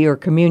unity or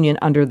communion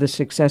under the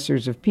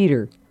successors of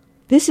Peter.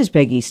 This is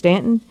Peggy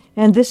Stanton,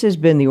 and this has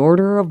been the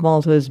Order of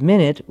Malta's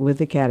Minute with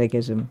the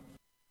Catechism.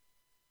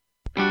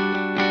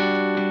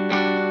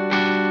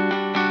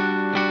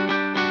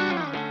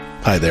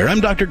 Hi there,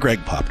 I'm Dr. Greg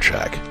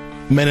Popcak.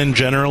 Men in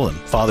general, and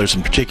fathers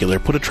in particular,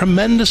 put a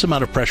tremendous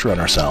amount of pressure on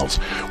ourselves.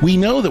 We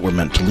know that we're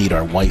meant to lead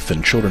our wife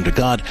and children to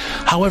God.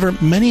 However,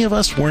 many of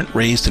us weren't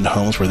raised in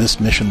homes where this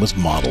mission was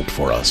modeled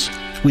for us.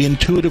 We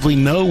intuitively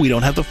know we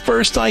don't have the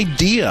first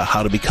idea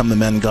how to become the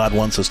men God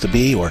wants us to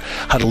be or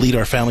how to lead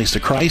our families to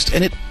Christ,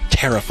 and it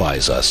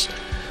terrifies us.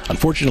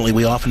 Unfortunately,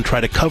 we often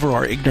try to cover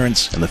our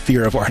ignorance and the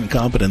fear of our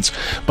incompetence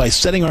by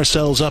setting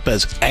ourselves up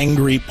as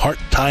angry,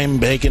 part-time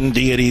bacon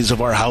deities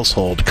of our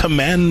household,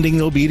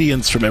 commanding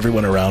obedience from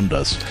everyone around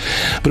us.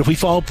 But if we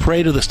fall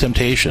prey to this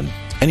temptation,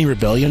 any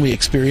rebellion we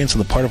experience on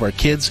the part of our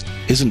kids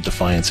isn't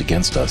defiance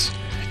against us.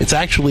 It's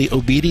actually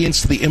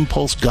obedience to the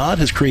impulse God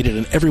has created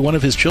in every one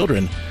of his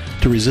children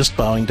to resist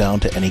bowing down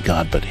to any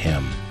god but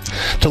him.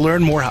 To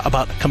learn more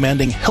about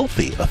commanding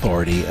healthy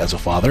authority as a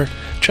father,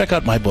 check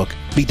out my book,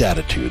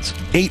 Bedatitudes,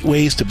 8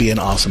 Ways to Be an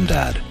Awesome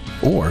Dad,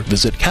 or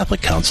visit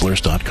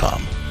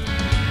CatholicCounselors.com.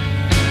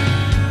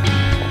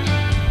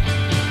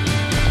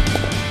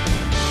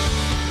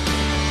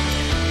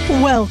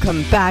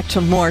 Welcome back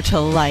to More to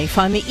Life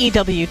on the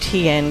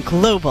EWTN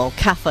Global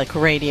Catholic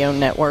Radio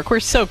Network. We're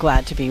so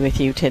glad to be with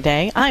you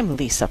today. I'm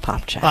Lisa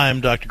Popcak.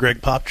 I'm Dr.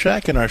 Greg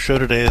Popcak, and our show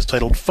today is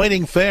titled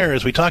Fighting Fair,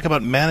 as we talk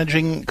about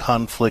managing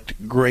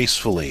conflict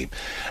gracefully.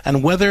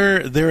 And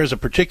whether there is a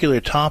particular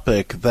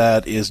topic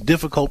that is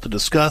difficult to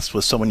discuss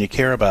with someone you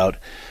care about,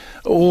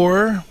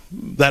 or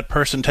that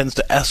person tends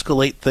to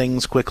escalate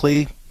things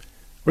quickly,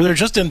 or they're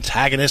just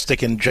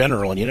antagonistic in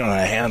general and you don't know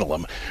how to handle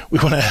them, we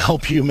want to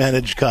help you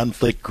manage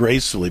conflict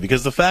gracefully,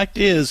 because the fact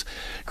is,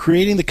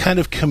 creating the kind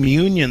of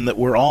communion that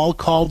we're all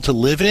called to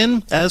live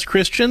in as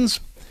Christians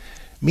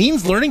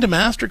means learning to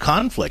master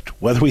conflict,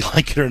 whether we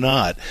like it or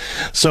not.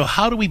 So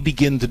how do we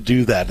begin to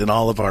do that in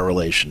all of our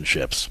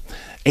relationships?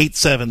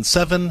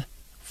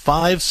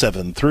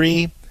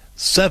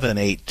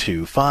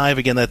 877-573-7825.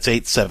 Again, that's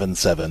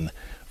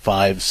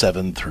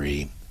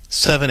 877-573-7825.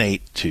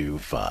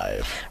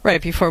 7825.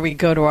 Right before we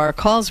go to our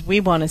calls, we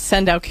want to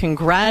send out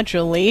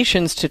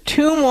congratulations to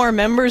 2 more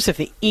members of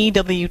the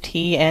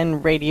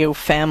EWTN radio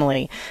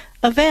family.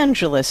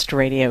 Evangelist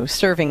Radio,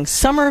 serving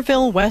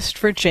Somerville, West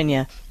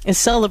Virginia, is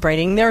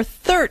celebrating their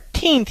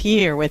 13th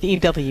year with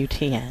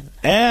EWTN.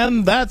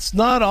 And that's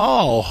not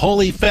all.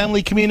 Holy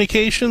Family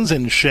Communications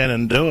in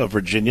Shenandoah,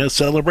 Virginia,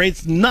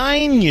 celebrates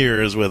 9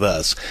 years with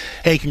us.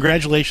 Hey,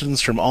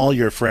 congratulations from all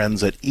your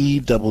friends at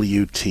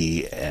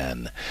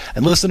EWTN.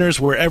 And listeners,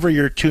 wherever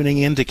you're tuning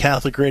in to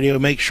Catholic Radio,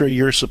 make sure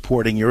you're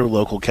supporting your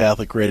local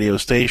Catholic radio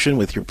station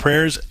with your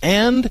prayers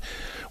and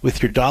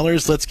with your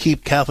dollars. Let's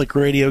keep Catholic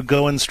Radio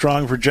going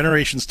strong for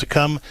generations to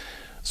come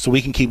so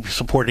we can keep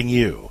supporting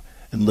you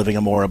in living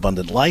a more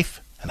abundant life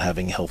and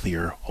having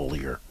healthier,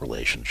 holier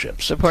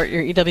relationships. Support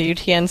your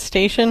EWTN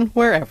station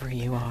wherever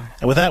you are.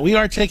 And with that, we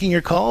are taking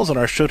your calls on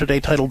our show today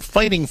titled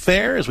Fighting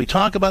Fair, as we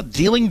talk about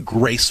dealing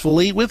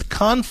gracefully with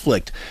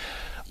conflict.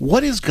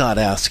 What is God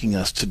asking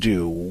us to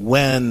do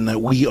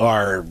when we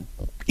are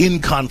in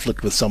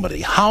conflict with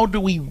somebody? How do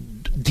we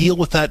deal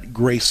with that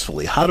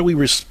gracefully? How do we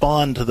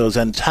respond to those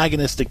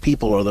antagonistic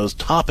people or those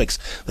topics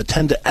that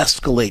tend to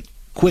escalate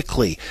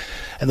quickly,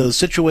 and those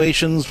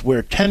situations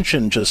where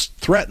tension just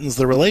threatens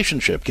the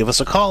relationship? Give us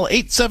a call,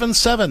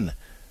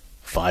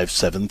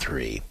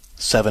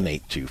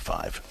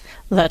 877-573-7825.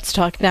 Let's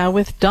talk now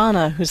with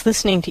Donna, who's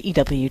listening to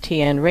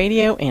EWTN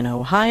Radio in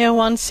Ohio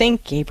on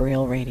St.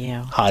 Gabriel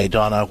Radio. Hi,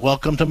 Donna.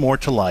 Welcome to More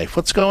to Life.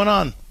 What's going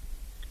on?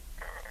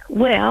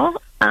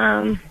 Well,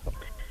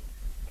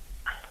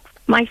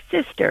 my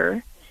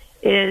sister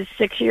is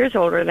 6 years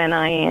older than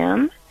I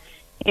am,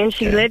 and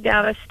she lived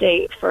out of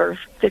state for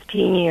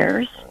 15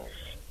 years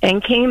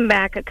and came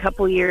back a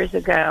couple years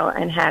ago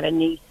and had a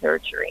knee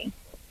surgery.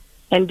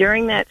 And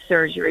during that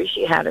surgery,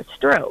 she had a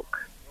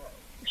stroke.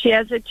 She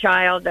has a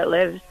child that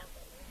lived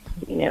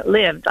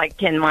like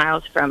 10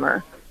 miles from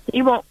her.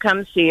 He won't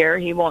come see her.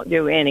 He won't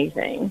do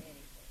anything.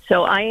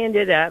 So I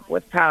ended up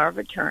with power of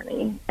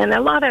attorney. And a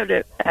lot of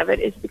it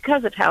is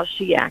because of how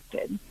she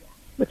acted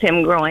with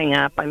him growing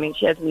up. I mean,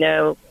 she has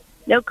no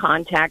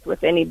contact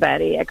with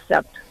anybody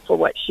except for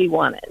what she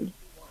wanted.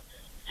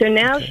 So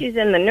now she's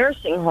in the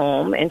nursing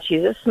home, and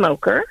she's a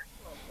smoker,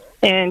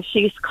 and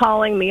she's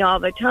calling me all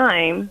the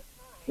time,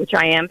 which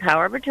I am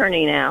power of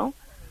attorney now,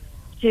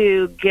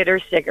 to get her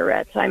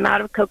cigarettes. I'm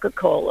out of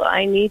Coca-Cola.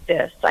 I need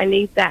this. I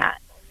need that.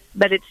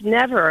 But it's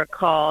never a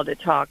call to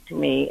talk to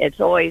me. It's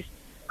always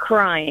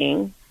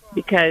crying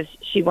because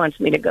she wants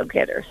me to go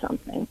get her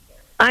something.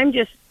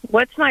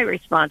 What's my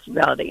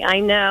responsibility? I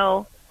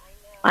know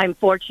I'm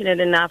fortunate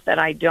enough that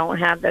I don't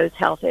have those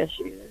health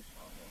issues.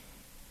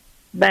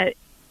 But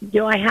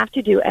do I have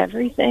to do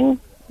everything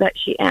that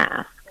she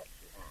asks?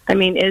 I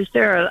mean, is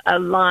there a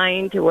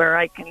line to where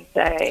I can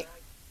say,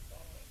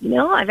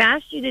 I've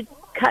asked you to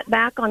cut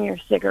back on your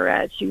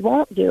cigarettes. You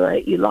won't do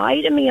it. You lie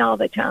to me all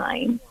the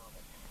time.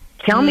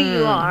 Tell me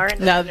you are.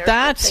 And now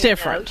that's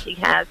different. No, she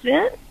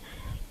hasn't.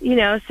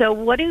 So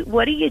what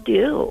do you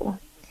do?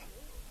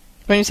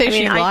 When you say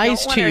she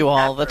lies to you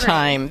all the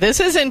time, this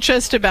isn't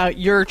just about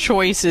your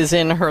choices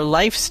in her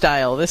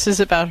lifestyle. This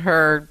is about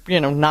her,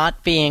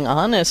 not being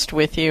honest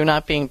with you,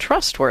 not being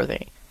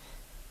trustworthy.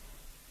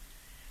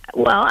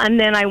 Well, and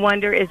then I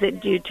wonder, is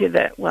it due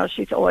to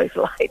she's always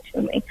lied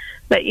to me,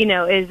 but,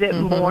 is it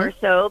more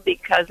so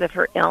because of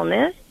her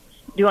illness?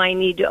 Do I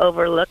need to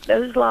overlook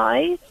those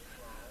lies?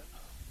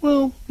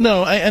 Well,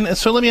 no. And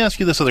so let me ask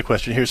you this other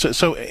question here.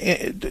 So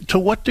to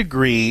what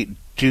degree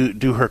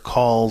do her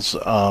calls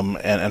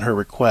and her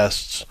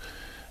requests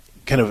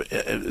kind of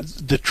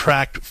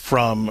detract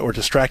from or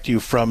distract you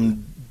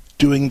from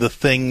doing the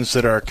things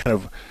that are kind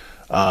of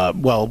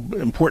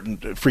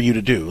important for you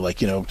to do, like,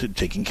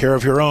 taking care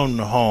of your own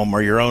home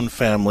or your own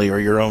family or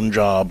your own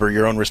job or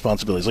your own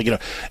responsibilities.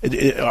 Like,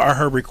 are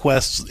her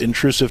requests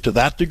intrusive to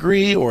that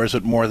degree, or is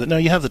it more that, no,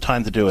 you have the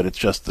time to do it, it's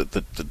just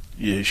that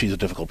she's a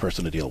difficult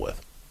person to deal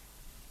with?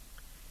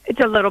 It's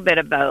a little bit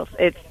of both.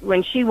 It's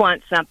when she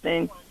wants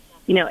something,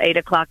 8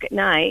 o'clock at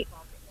night,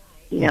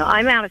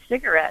 I'm out of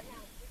cigarettes.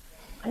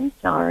 I'm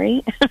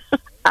sorry.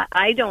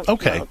 I don't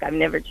smoke. I've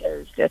never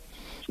chose to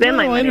spend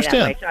my money that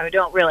way, so I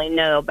don't really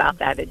know about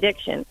that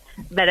addiction.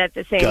 But at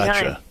the same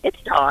time,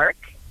 it's dark.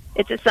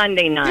 It's a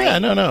Sunday night. Yeah,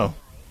 no.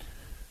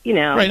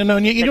 Right, no,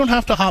 and you don't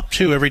have to hop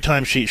to every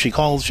time she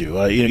calls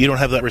you. You don't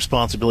have that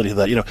responsibility of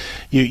that.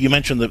 You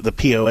mentioned the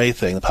POA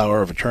thing, the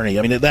power of attorney.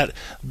 I mean,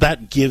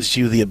 that gives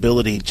you the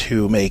ability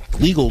to make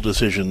legal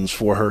decisions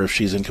for her if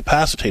she's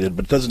incapacitated,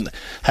 but it doesn't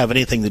have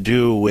anything to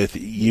do with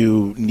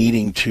you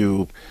needing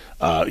to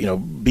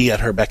be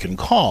at her beck and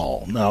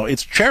call. Now,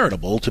 it's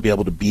charitable to be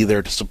able to be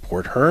there to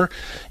support her,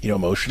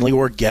 emotionally,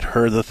 or get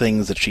her the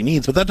things that she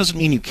needs, but that doesn't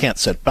mean you can't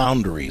set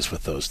boundaries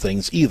with those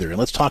things either. And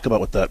let's talk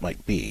about what that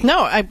might be.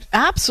 No,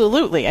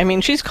 absolutely. I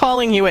mean, she's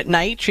calling you at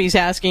night. She's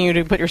asking you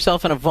to put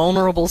yourself in a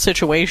vulnerable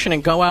situation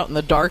and go out in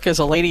the dark as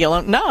a lady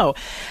alone. No.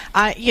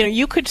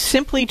 You could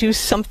simply do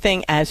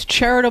something as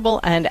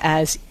charitable and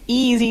as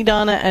easy,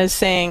 Donna, as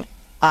saying,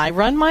 I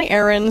run my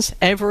errands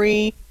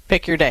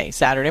pick your day,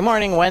 Saturday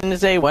morning,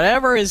 Wednesday,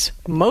 whatever is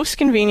most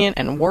convenient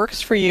and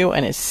works for you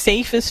and is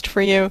safest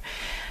for you.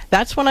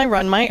 That's when I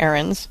run my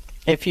errands.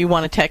 If you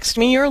want to text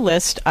me your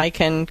list, I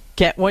can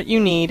get what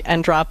you need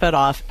and drop it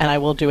off, and I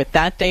will do it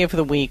that day of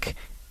the week,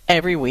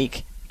 every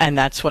week, and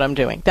that's what I'm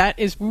doing. That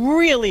is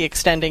really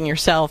extending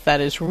yourself.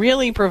 That is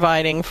really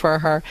providing for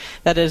her.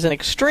 That is an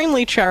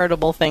extremely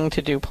charitable thing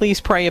to do. Please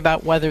pray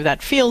about whether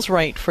that feels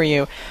right for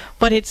you.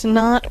 But it's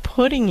not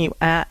putting you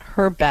at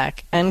her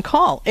beck and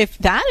call. If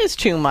that is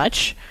too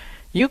much,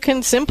 you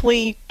can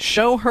simply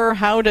show her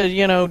how to,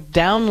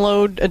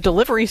 download a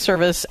delivery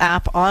service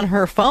app on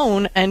her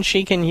phone, and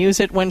she can use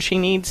it when she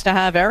needs to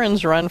have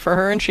errands run for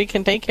her, and she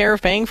can take care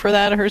of paying for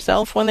that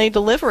herself when they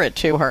deliver it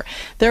to her.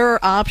 There are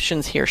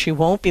options here. She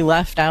won't be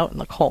left out in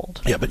the cold.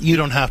 Yeah, but you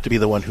don't have to be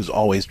the one who's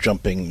always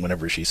jumping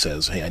whenever she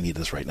says, hey, I need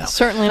this right now.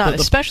 Certainly not,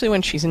 especially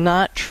when she's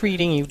not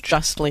treating you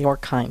justly or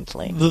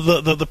kindly.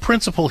 The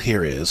principle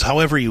here is,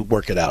 however you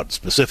work it out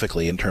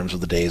specifically in terms of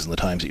the days and the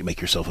times that you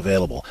make yourself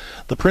available,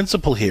 the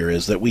principle here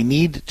is that we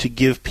need to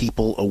give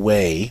people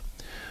away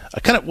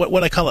kind of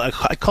what I call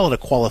it a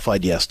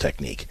qualified yes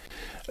technique.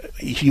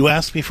 You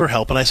ask me for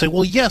help, and I say,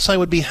 well, yes, I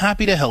would be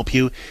happy to help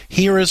you.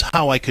 Here is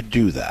how I could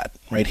do that,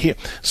 right here.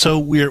 So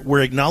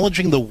we're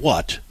acknowledging the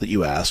what that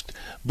you asked,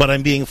 but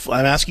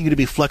I'm asking you to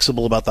be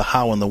flexible about the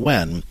how and the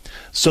when,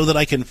 so that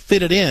I can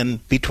fit it in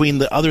between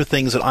the other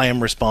things that I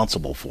am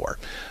responsible for,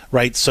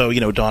 right? So,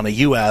 Donna,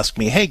 you ask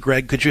me, hey,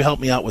 Greg, could you help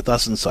me out with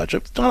us and such?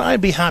 Donna,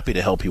 I'd be happy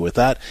to help you with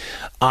that.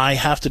 I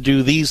have to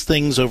do these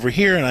things over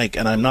here,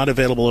 and I'm not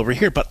available over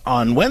here, but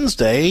on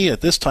Wednesday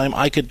at this time,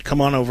 I could come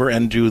on over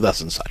and do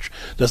thus and such.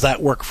 Does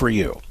that work for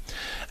you?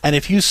 And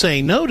if you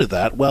say no to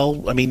that,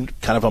 well, I mean,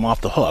 kind of I'm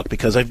off the hook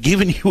because I've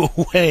given you a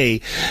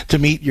way to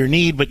meet your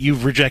need, but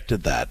you've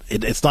rejected that.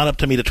 It's not up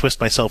to me to twist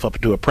myself up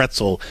into a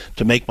pretzel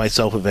to make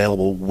myself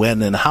available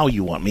when and how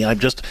you want me.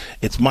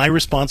 It's my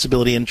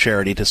responsibility and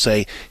charity to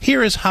say,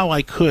 here is how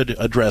I could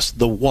address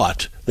the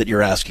what that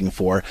you're asking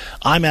for.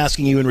 I'm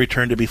asking you in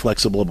return to be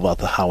flexible about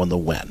the how and the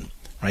when,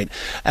 right?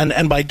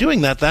 And by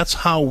doing that, that's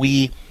how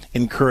we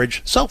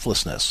encourage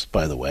selflessness,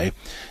 by the way,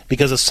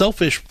 because a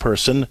selfish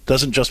person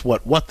doesn't just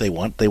want what they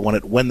want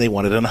it when they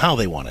want it and how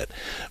they want it.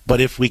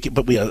 But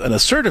an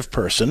assertive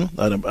person,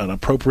 an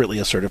appropriately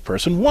assertive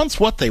person, wants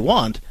what they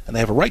want, and they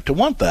have a right to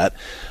want that,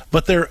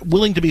 but they're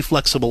willing to be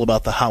flexible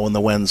about the how and the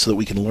when so that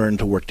we can learn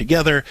to work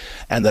together,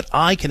 and that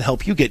I can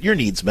help you get your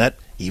needs met,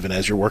 even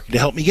as you're working to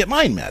help me get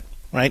mine met.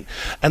 Right?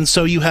 And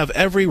so you have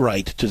every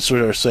right to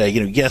sort of say,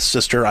 yes,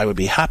 sister, I would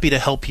be happy to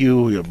help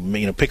you,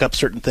 pick up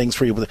certain things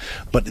for you.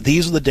 But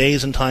these are the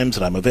days and times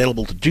that I'm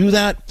available to do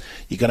that.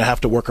 You're going to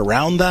have to work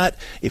around that.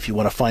 If you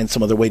want to find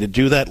some other way to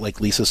do that, like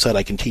Lisa said,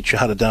 I can teach you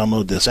how to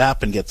download this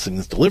app and get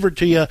things delivered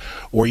to you,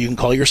 or you can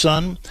call your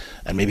son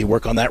and maybe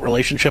work on that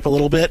relationship a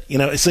little bit,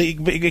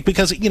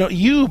 because,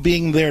 you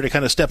being there to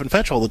kind of step and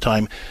fetch all the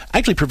time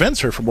actually prevents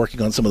her from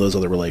working on some of those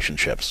other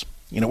relationships.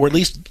 Or at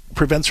least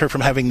prevents her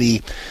from having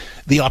the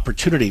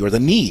opportunity or the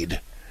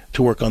need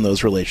to work on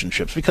those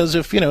relationships. Because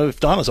if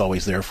Donna's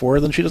always there for her,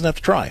 then she doesn't have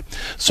to try.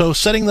 So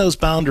setting those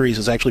boundaries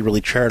is actually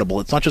really charitable.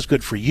 It's not just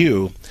good for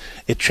you.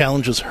 It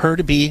challenges her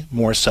to be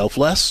more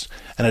selfless,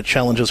 and it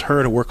challenges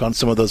her to work on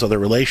some of those other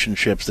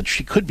relationships that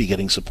she could be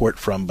getting support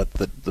from, but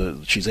that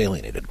she's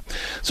alienated.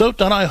 So,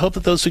 Donna, I hope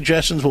that those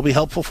suggestions will be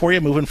helpful for you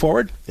moving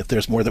forward. If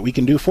there's more that we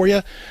can do for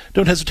you,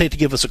 don't hesitate to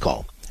give us a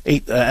call.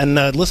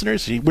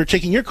 Listeners, we're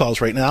taking your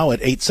calls right now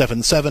at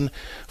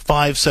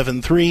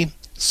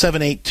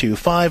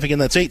 877-573-7825. Again,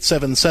 that's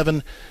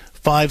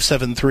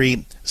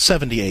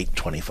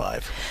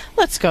 877-573-7825.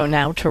 Let's go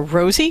now to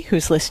Rosie,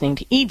 who's listening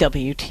to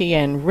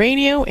EWTN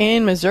Radio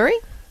in Missouri.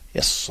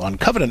 Yes, on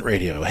Covenant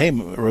Radio. Hey,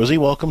 Rosie,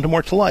 welcome to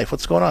More to Life.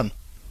 What's going on?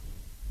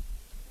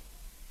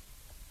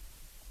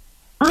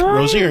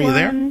 Rosie, are you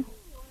there?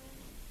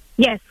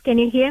 Yes, can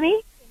you hear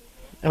me?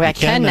 I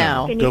can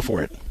now. Go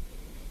for it.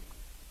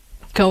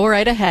 Go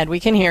right ahead. We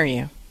can hear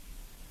you.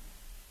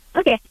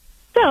 Okay,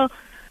 so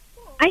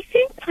I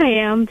think I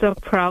am the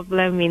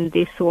problem in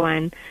this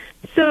one.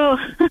 So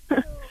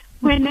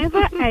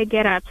whenever I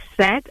get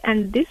upset,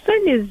 and this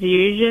one is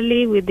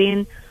usually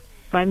within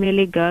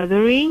family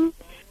gathering,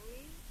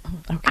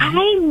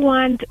 I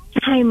want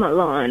time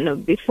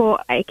alone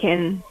before I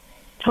can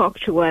talk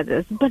to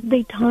others, but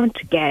they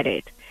don't get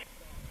it.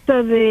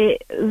 So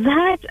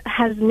that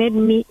has made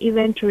me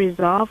even to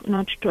resolve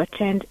not to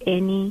attend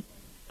any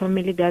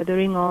family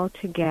gathering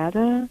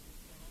altogether.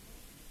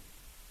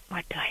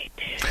 What do I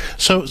do?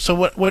 So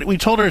what we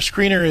told our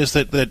screener is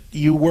that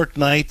you work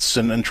nights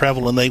and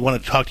travel, and they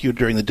want to talk to you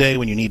during the day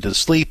when you need to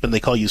sleep, and they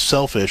call you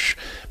selfish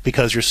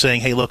because you're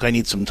saying, hey, look, I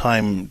need some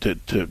time to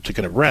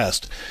kind of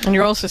rest. And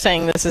you're also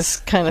saying this is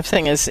kind of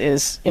thing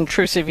is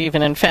intrusive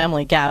even in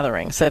family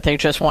gatherings, that they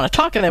just want to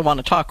talk and they want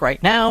to talk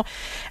right now,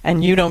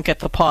 and you don't get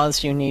the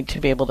pause you need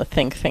to be able to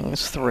think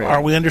things through.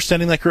 Are we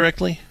understanding that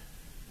correctly?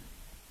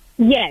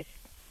 Yes.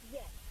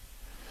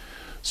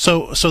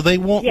 So they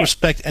won't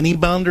respect any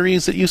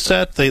boundaries that you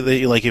set.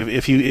 They like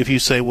if you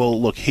say,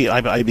 well, look,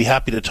 I'd be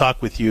happy to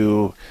talk with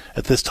you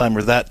at this time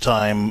or that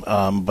time,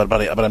 but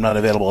I'm not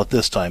available at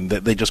this time.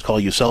 They just call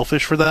you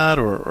selfish for that,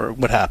 or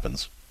what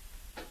happens?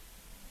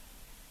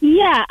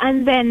 Yeah,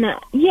 and then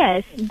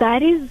yes,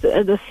 that is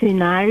the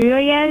scenario.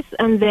 Yes,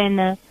 and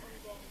then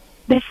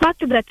the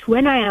fact that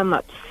when I am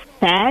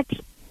upset,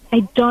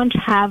 I don't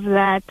have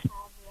that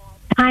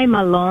time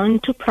alone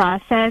to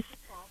process,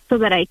 so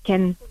that I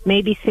can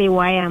maybe say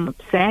why I'm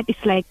upset.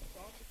 It's like,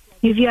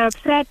 if you're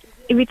upset,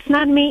 if it's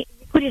not me,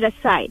 put it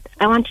aside.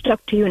 I want to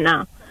talk to you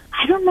now.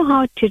 I don't know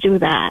how to do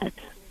that.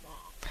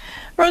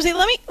 Rosie,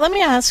 let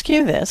me ask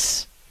you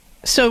this.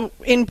 So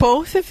in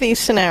both of these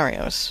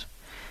scenarios,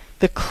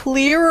 the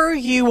clearer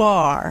you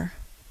are,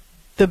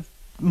 the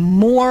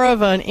more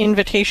of an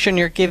invitation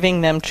you're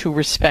giving them to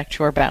respect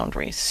your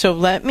boundaries. So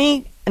let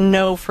me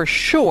know for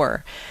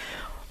sure.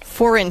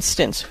 For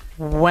instance,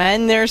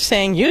 when they're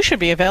saying you should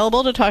be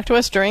available to talk to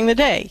us during the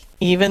day,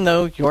 even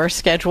though your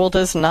schedule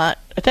does not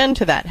attend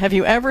to that. Have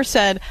you ever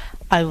said,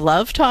 I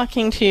love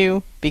talking to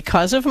you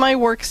because of my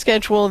work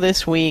schedule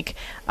this week.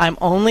 I'm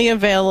only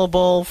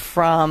available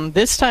from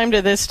this time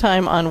to this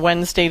time on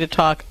Wednesday to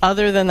talk.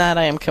 Other than that,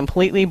 I am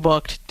completely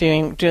booked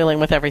dealing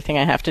with everything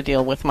I have to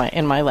deal with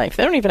in my life.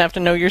 They don't even have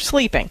to know you're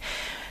sleeping.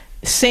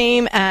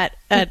 Same at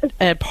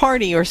a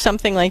party or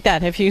something like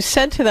that. Have you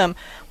said to them,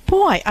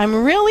 boy,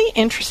 I'm really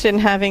interested in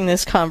having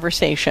this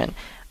conversation.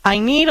 I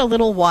need a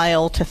little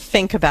while to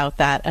think about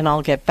that, and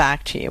I'll get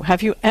back to you.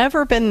 Have you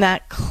ever been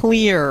that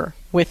clear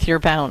with your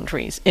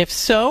boundaries? If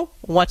so,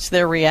 what's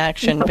their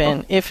reaction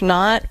been? If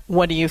not,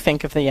 what do you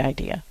think of the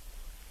idea?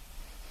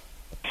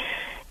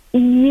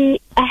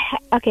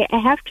 I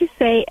have to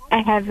say I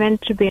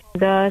haven't been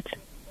that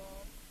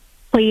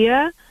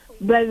clear,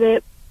 but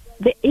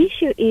the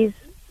issue is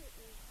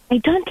I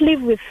don't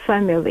live with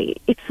family.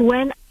 It's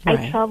when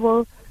I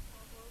travel.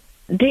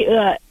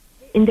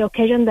 In the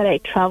occasion that I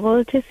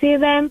travel to see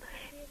them,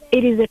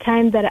 it is a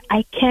time that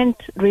I can't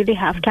really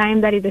have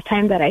time. That is the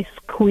time that I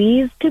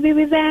squeeze to be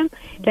with them.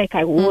 Like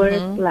I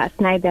work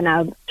last night, then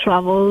I'll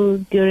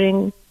travel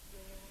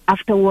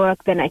after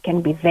work, then I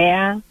can be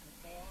there.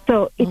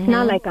 So it's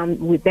not like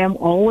I'm with them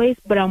always,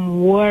 but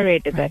I'm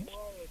worried that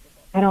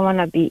I don't want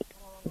to be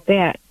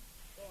there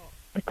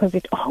because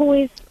it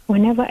always,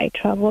 whenever I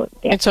travel,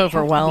 it's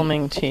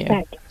overwhelming to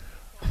you.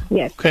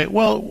 Yes. Okay.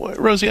 Well,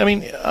 Rosie, I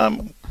mean,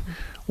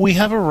 we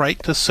have a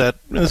right to set.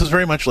 This is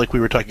very much like we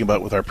were talking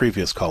about with our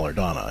previous caller,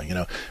 Donna. You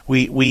know,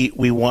 we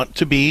want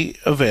to be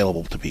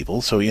available to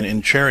people. So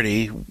in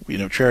charity,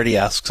 charity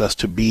asks us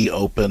to be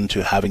open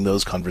to having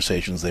those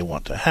conversations they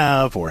want to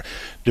have, or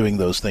doing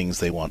those things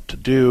they want to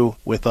do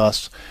with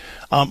us.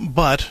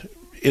 But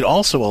it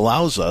also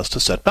allows us to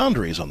set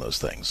boundaries on those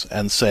things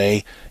and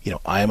say,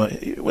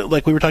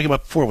 like we were talking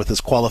about before with this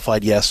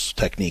qualified yes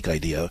technique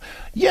idea.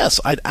 Yes,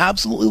 I'd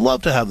absolutely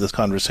love to have this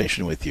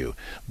conversation with you,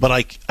 but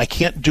I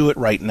can't do it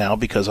right now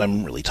because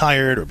I'm really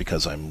tired, or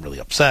because I'm really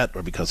upset,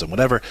 or because I'm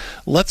whatever.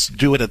 Let's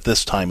do it at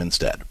this time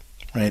instead,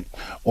 right?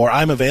 Or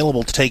I'm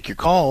available to take your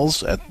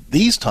calls at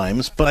these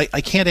times, but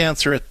I can't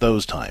answer at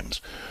those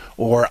times.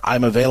 Or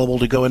I'm available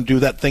to go and do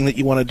that thing that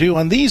you want to do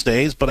on these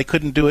days, but I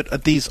couldn't do it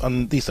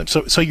on these times.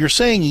 So you're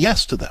saying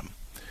yes to them,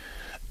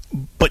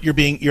 but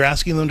you're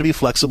asking them to be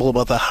flexible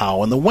about the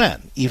how and the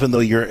when, even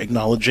though you're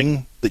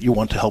acknowledging that you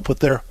want to help with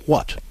their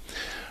what,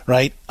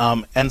 right?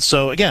 And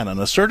so again, an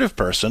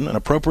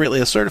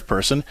appropriately assertive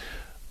person,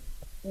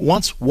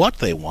 wants what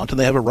they want, and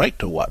they have a right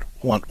to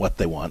want what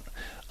they want,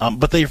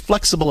 but they're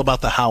flexible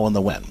about the how and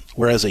the when.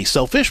 Whereas a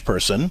selfish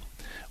person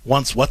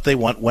wants what they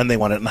want, when they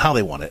want it, and how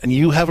they want it. And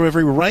you have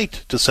every right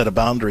to set a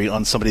boundary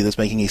on somebody that's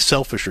making a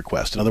selfish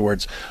request. In other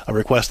words, a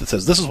request that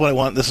says, this is what I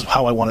want, this is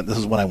how I want it, this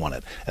is when I want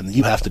it. And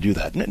you have to do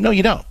that. No,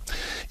 you don't.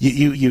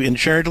 You in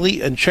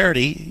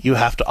charity, you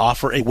have to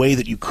offer a way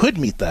that you could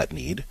meet that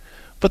need,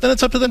 But then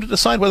it's up to them to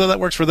decide whether that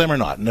works for them or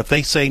not. And if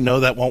they say, no,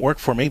 that won't work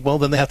for me, well,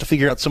 then they have to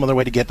figure out some other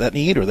way to get that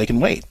need, or they can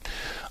wait.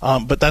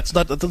 But that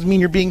doesn't mean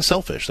you're being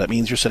selfish. That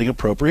means you're setting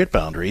appropriate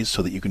boundaries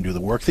so that you can do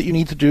the work that you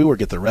need to do, or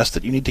get the rest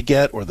that you need to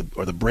get, or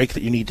the break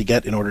that you need to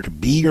get in order to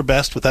be your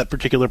best with that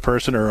particular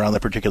person or around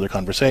that particular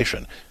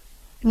conversation.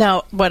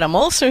 Now, what I'm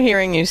also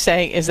hearing you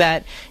say is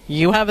that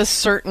you have a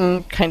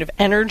certain kind of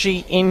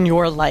energy in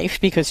your life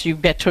because you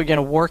get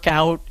to, work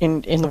out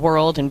in the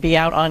world and be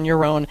out on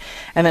your own,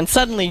 and then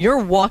suddenly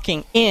you're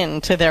walking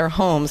into their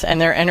homes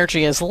and their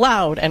energy is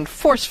loud and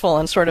forceful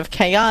and sort of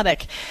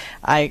chaotic.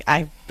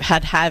 I've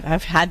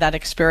had that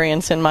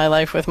experience in my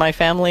life with my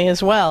family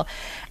as well.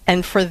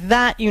 And for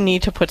that, you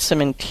need to put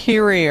some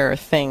interior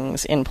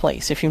things in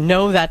place. If you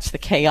know that's the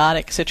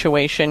chaotic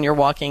situation you're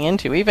walking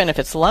into, even if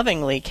it's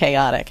lovingly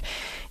chaotic,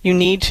 you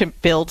need to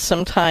build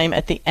some time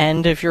at the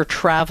end of your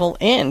travel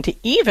in to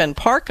even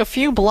park a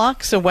few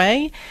blocks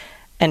away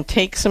and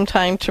take some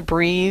time to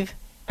breathe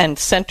and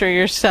center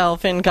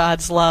yourself in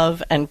God's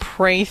love and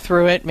pray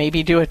through it.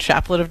 Maybe do a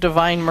chaplet of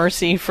divine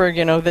mercy for,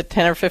 the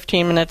 10 or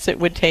 15 minutes it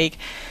would take,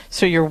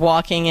 so you're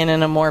walking in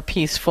a more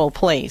peaceful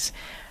place.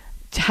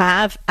 To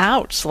have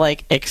outs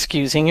like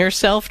excusing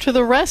yourself to the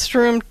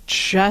restroom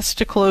just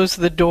to close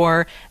the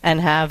door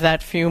and have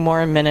that few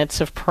more minutes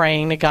of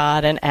praying to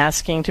God and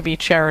asking to be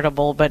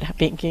charitable, but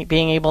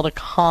being able to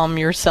calm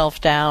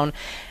yourself down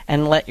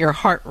and let your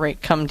heart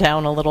rate come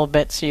down a little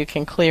bit so you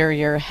can clear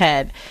your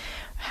head.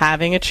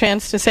 Having a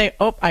chance to say,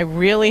 oh, I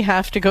really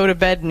have to go to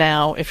bed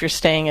now if you're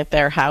staying at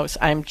their house.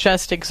 I'm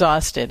just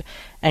exhausted.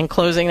 And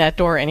closing that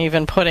door and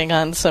even putting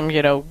on some,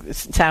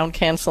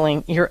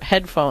 sound-canceling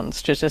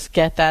headphones to just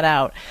get that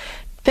out.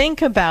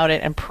 Think about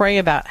it and pray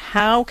about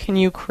how can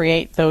you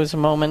create those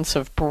moments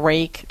of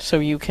break so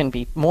you can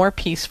be more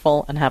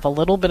peaceful and have a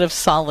little bit of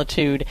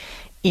solitude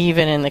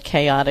even in the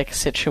chaotic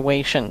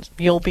situations.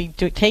 You'll be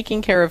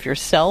taking care of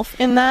yourself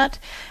in that,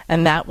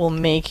 and that will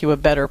make you a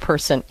better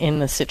person in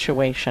the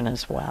situation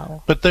as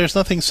well. But there's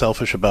nothing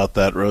selfish about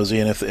that, Rosie,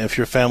 and if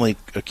your family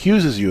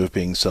accuses you of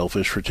being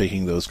selfish for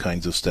taking those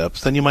kinds of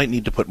steps, then you might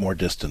need to put more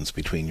distance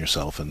between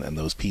yourself and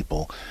those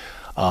people,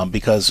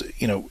 because,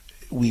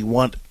 we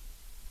want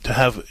to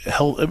have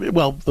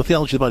the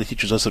theology of the body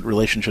teaches us that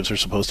relationships are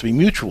supposed to be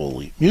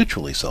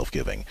mutually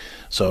self-giving.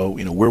 So,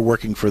 we're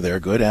working for their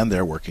good and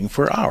they're working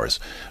for ours.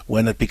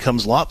 When it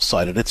becomes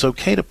lopsided, it's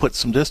okay to put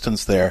some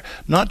distance there,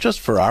 not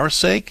just for our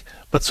sake,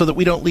 but so that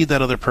we don't lead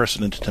that other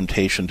person into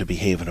temptation to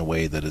behave in a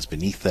way that is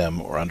beneath them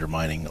or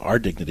undermining our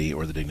dignity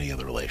or the dignity of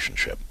the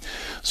relationship.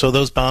 So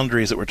those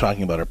boundaries that we're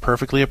talking about are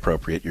perfectly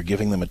appropriate. You're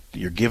giving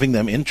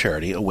them in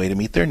charity a way to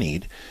meet their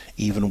need,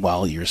 even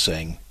while you're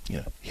saying,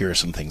 here are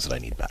some things that I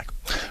need back.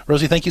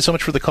 Rosie, thank you so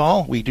much for the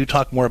call. We do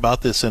talk more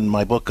about this in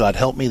my book, God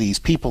Help Me. These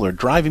People Are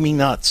Driving Me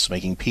Nuts,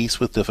 Making Peace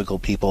with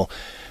Difficult People.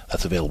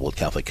 That's available at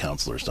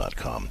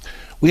CatholicCounselors.com.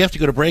 We have to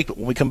go to break, but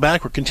when we come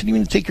back, we're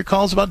continuing to take your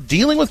calls about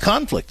dealing with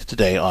conflict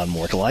today on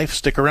More to Life.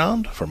 Stick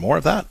around for more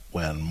of that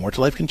when More to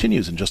Life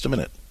continues in just a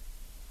minute.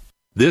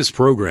 This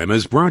program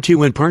is brought to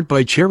you in part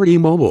by Charity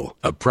Mobile,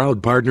 a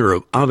proud partner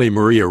of Ave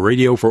Maria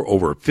Radio for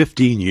over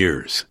 15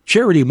 years.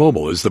 Charity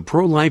Mobile is the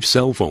pro-life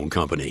cell phone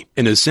company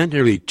and has sent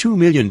nearly $2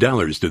 million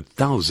to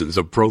thousands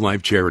of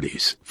pro-life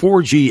charities.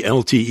 4G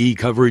LTE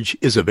coverage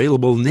is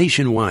available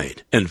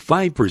nationwide, and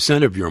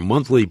 5% of your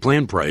monthly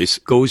plan price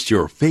goes to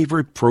your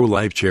favorite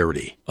pro-life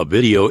charity. A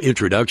video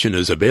introduction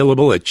is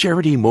available at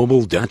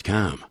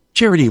CharityMobile.com.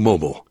 Charity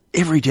Mobile,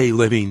 everyday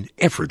living,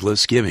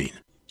 effortless giving.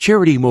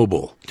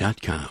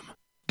 CharityMobile.com.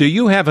 Do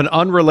you have an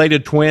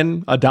unrelated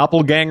twin, a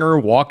doppelganger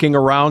walking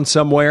around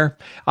somewhere?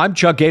 I'm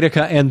Chuck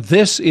Gatica, and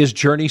this is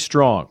Journey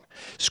Strong.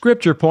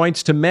 Scripture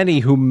points to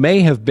many who may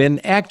have been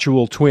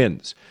actual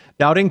twins.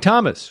 Doubting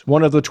Thomas,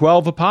 one of the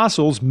 12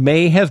 apostles,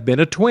 may have been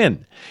a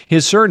twin.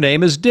 His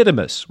surname is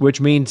Didymus,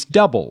 which means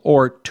double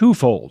or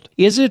twofold.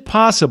 Is it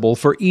possible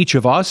for each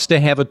of us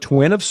to have a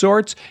twin of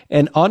sorts,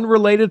 an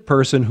unrelated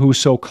person who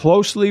so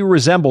closely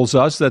resembles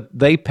us that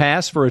they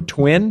pass for a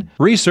twin?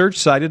 Research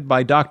cited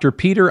by Dr.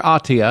 Peter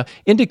Attia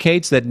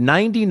indicates that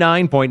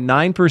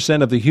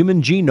 99.9% of the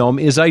human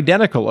genome is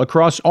identical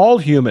across all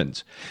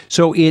humans.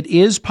 So it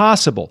is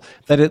possible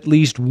that at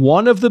least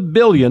one of the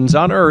billions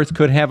on Earth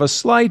could have a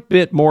slight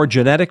bit more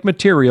genetic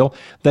material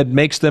that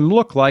makes them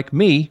look like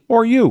me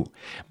or you.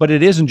 But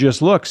it isn't just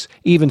looks.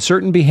 Even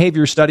certain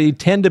behaviors studied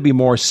tend to be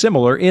more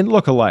similar in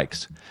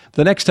lookalikes.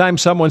 The next time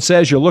someone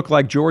says you look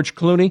like George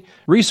Clooney,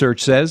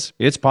 research says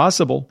it's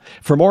possible.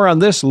 For more on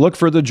this, look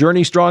for the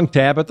Journey Strong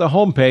tab at the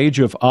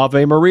homepage of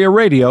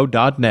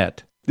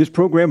AveMariaRadio.net. This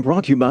program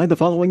brought to you by the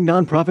following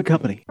nonprofit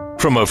company.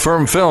 From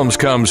Affirm Films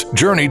comes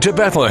Journey to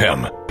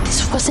Bethlehem.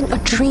 This wasn't a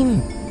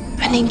dream.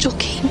 An angel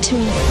came to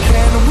me.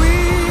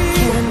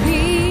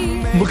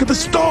 Look at the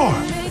star.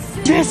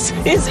 This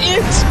is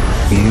it.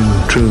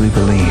 You truly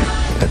believe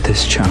that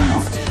this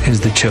child is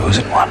the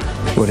chosen one.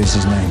 What is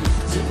his name?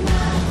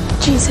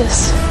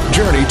 Jesus.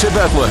 Journey to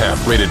Bethlehem.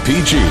 Rated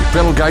PG.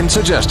 Parental guidance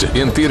suggested.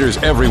 In theaters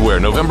everywhere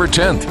November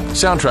 10th.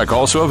 Soundtrack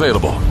also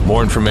available.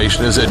 More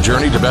information is at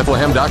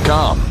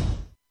journeytobethlehem.com.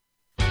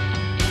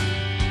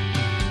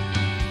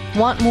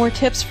 Want more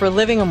tips for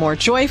living a more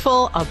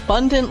joyful,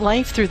 abundant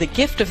life through the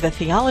gift of the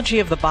theology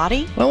of the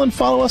body? Well, and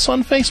follow us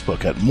on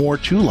Facebook at More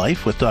to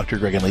Life with Dr.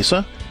 Greg and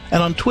Lisa,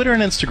 and on Twitter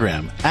and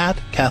Instagram at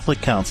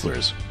Catholic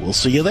Counselors. We'll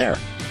see you there.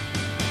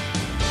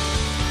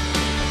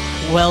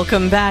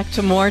 Welcome back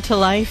to More to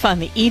Life on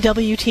the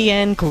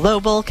EWTN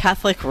Global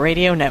Catholic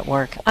Radio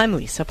Network. I'm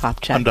Lisa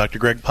Popcak. I'm Dr.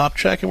 Greg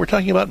Popcak, and we're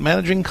talking about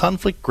managing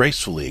conflict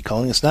gracefully.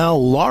 Calling us now,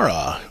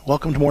 Laura.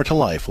 Welcome to More to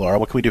Life. Laura,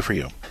 what can we do for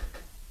you?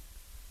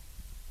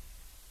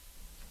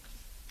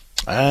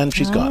 And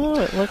she's gone. Oh,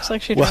 it looks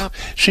like she dropped.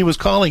 dropped. She was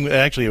calling,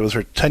 actually, it was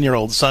her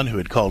 10-year-old son who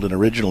had called in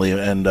originally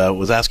and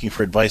was asking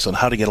for advice on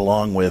how to get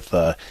along with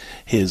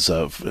his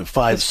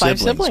five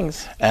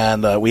siblings.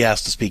 And we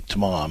asked to speak to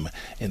Mom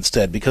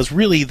instead, because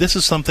really this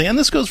is something, and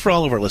this goes for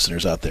all of our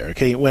listeners out there,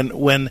 okay?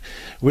 When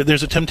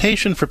there's a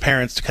temptation for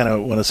parents to kind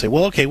of want to say,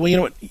 well, okay, well, you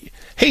know what?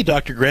 Hey,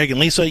 Dr. Greg and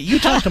Lisa, you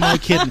talk to my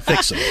kid and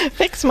fix him.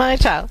 Fix my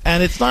child.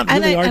 And it's not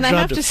really our job. And I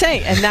have to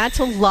say, and that's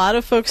a lot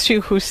of folks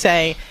too who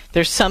say,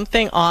 there's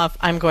something off,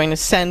 I'm going to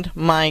send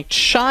my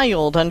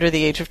child under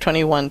the age of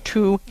 21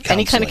 to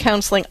any kind of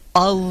counseling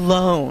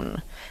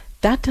alone.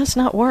 That does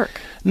not work.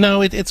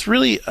 No, it's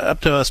really up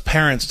to us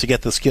parents to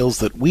get the skills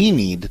that we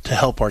need to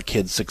help our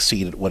kids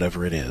succeed at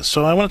whatever it is.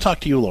 So I want to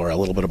talk to you, Laura, a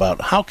little bit about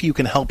how you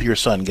can help your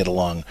son get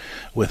along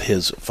with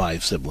his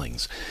 5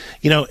 siblings.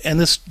 You know, and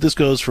this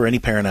goes for any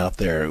parent out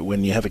there.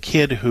 When you have a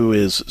kid who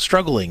is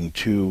struggling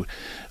to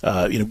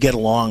get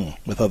along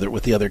with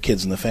the other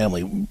kids in the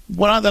family,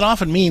 what that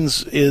often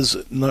means is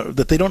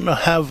that they don't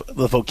have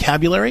the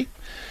vocabulary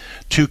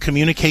to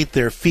communicate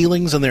their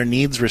feelings and their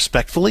needs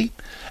respectfully.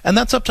 And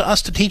that's up to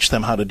us to teach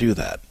them how to do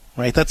that,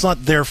 right? That's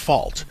not their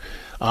fault.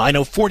 I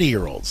know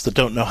 40-year-olds that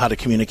don't know how to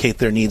communicate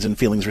their needs and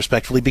feelings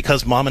respectfully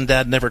because mom and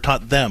dad never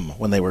taught them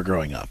when they were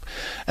growing up.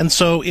 And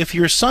so if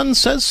your son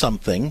says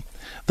something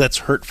that's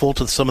hurtful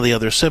to some of the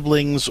other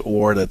siblings,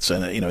 or that's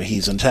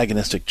he's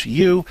antagonistic to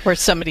you, or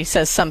somebody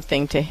says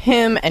something to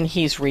him and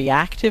he's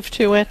reactive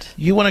to it,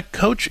 you want to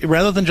coach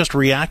rather than just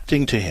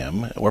reacting to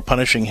him or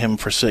punishing him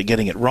for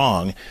getting it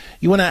wrong.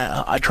 You want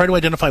to try to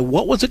identify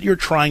what was it you're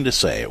trying to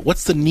say,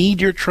 what's the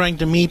need you're trying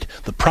to meet,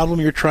 the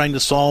problem you're trying to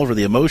solve, or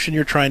the emotion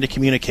you're trying to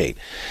communicate.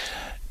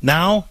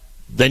 Now,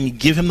 then you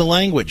give him the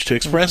language to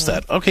express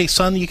that. Okay,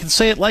 son, you can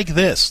say it like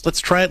this.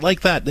 Let's try it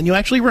like that. Then you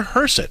actually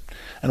rehearse it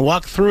and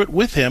walk through it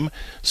with him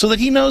so that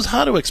he knows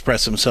how to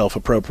express himself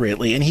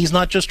appropriately, and he's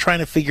not just trying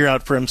to figure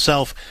out for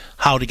himself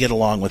how to get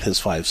along with his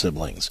 5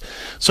 siblings.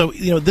 So,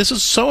 this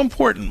is so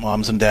important,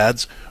 moms and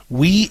dads.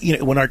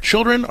 When our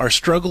children are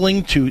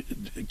struggling to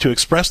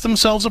express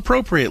themselves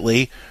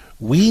appropriately,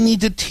 we need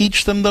to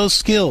teach them those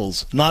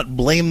skills, not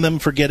blame them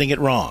for getting it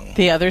wrong.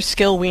 The other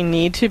skill we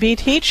need to be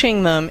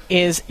teaching them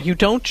is you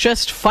don't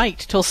just fight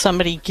till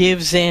somebody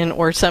gives in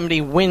or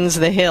somebody wins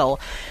the hill.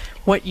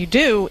 What you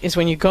do is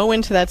when you go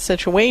into that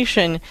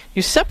situation,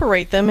 you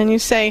separate them and you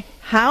say,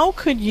 how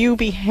could you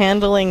be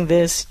handling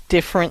this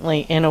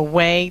differently in a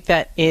way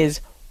that is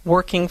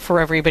working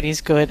for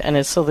everybody's good and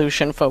is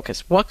solution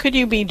focused? What could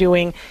you be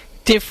doing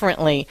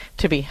differently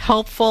to be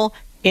helpful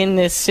in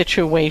this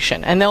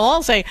situation? And they'll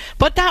all say,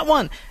 but that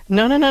one.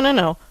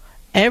 No.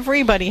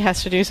 Everybody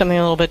has to do something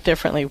a little bit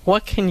differently.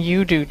 What can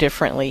you do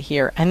differently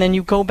here? And then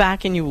you go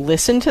back and you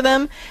listen to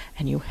them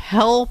and you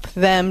help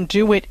them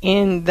do it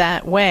in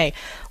that way.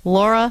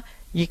 Laura,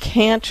 you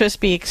can't just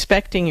be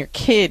expecting your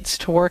kids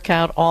to work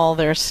out all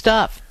their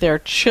stuff. They're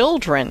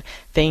children.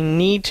 They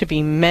need to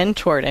be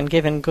mentored and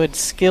given good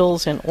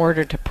skills in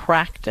order to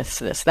practice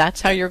this.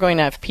 That's how you're going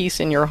to have peace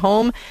in your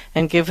home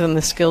and give them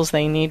the skills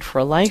they need for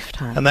a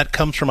lifetime. And that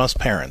comes from us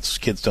parents.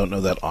 Kids don't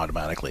know that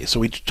automatically. So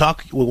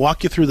we'll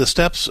walk you through the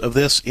steps of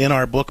this in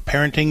our book,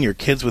 Parenting Your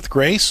Kids with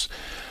Grace.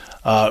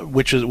 Check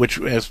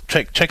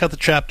out the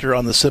chapter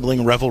on the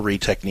sibling revelry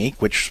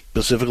technique, which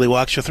specifically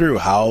walks you through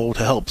how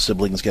to help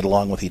siblings get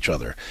along with each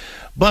other.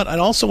 But I'd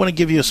also want to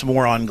give you some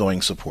more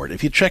ongoing support.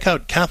 If you check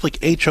out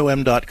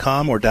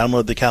CatholicHOM.com or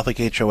download the Catholic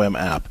HOM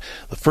app,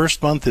 the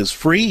first month is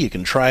free. You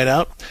can try it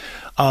out.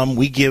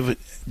 We give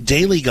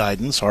daily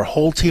guidance. Our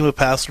whole team of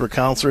pastoral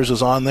counselors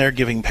is on there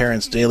giving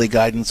parents daily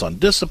guidance on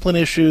discipline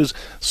issues,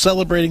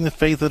 celebrating the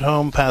faith at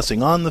home,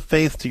 passing on the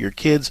faith to your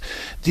kids,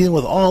 dealing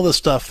with all the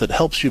stuff that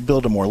helps you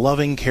build a more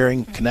loving,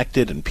 caring,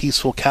 connected, and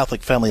peaceful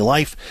Catholic family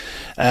life.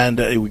 And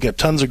we got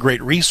tons of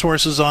great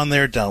resources on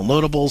there,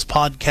 downloadables,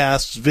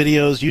 podcasts,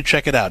 videos. You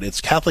check it out. It's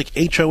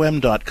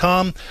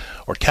CatholicHOM.com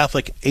or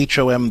Catholic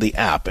HOM, the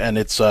app. And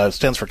it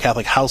stands for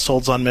Catholic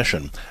Households on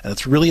Mission. And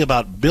it's really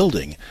about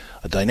building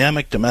a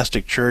dynamic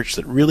domestic church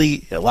that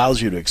really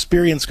allows you to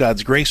experience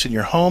God's grace in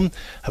your home,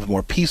 have a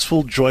more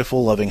peaceful,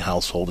 joyful, loving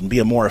household, and be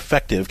a more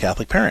effective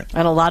Catholic parent.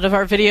 And a lot of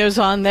our videos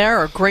on there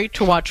are great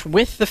to watch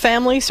with the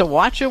family, so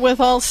watch it with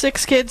all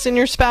 6 kids and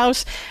your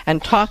spouse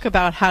and talk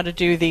about how to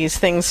do these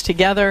things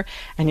together,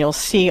 and you'll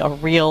see a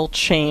real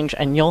change,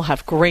 and you'll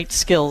have great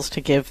skills to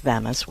give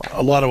them as well.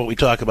 A lot of what we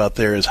talk about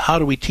there is how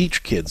do we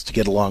teach kids to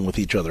get along with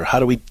each other? How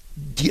do we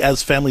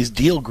as families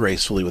deal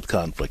gracefully with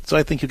conflict. So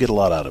I think you'll get a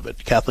lot out of it.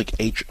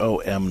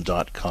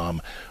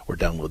 CatholicHOM.com or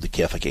download the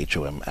Catholic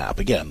HOM app.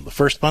 Again, the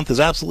first month is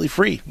absolutely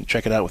free. You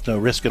check it out with no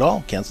risk at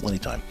all. Cancel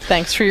anytime.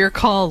 Thanks for your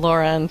call,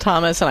 Laura and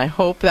Thomas, and I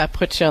hope that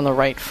puts you on the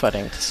right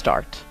footing to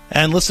start.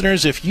 And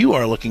listeners, if you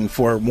are looking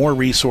for more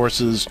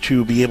resources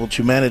to be able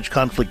to manage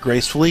conflict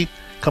gracefully,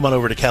 come on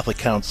over to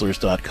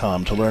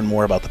CatholicCounselors.com to learn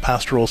more about the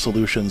Pastoral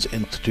Solutions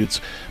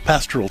Institute's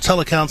pastoral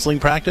telecounseling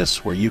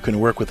practice, where you can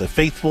work with a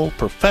faithful,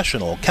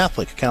 professional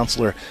Catholic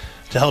counselor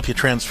to help you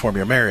transform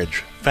your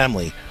marriage,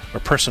 family, or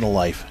personal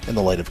life in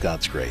the light of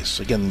God's grace.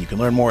 Again, you can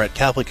learn more at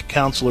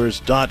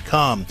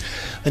CatholicCounselors.com.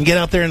 And get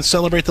out there and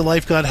celebrate the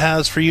life God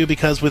has for you,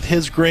 because with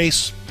His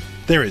grace,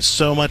 there is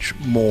so much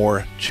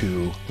more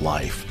to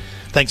life.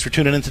 Thanks for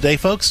tuning in today,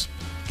 folks.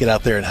 Get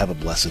out there and have a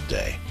blessed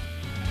day.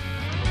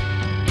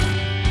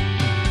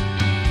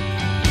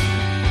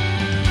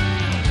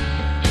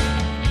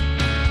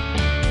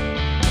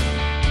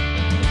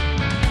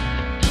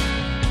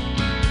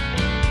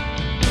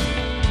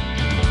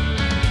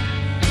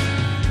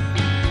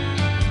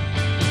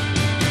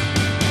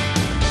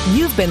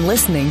 You've been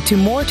listening to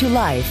More to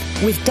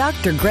Life with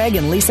Dr. Greg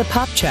and Lisa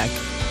Popcak.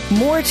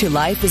 More to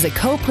Life is a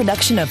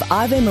co-production of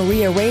Ave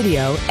Maria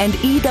Radio and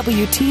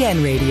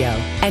EWTN Radio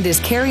and is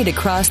carried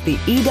across the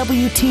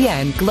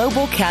EWTN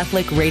Global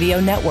Catholic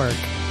Radio Network.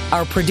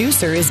 Our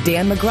producer is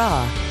Dan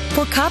McGraw.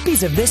 For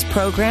copies of this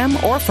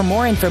program or for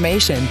more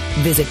information,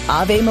 visit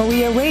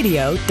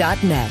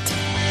AveMariaRadio.net.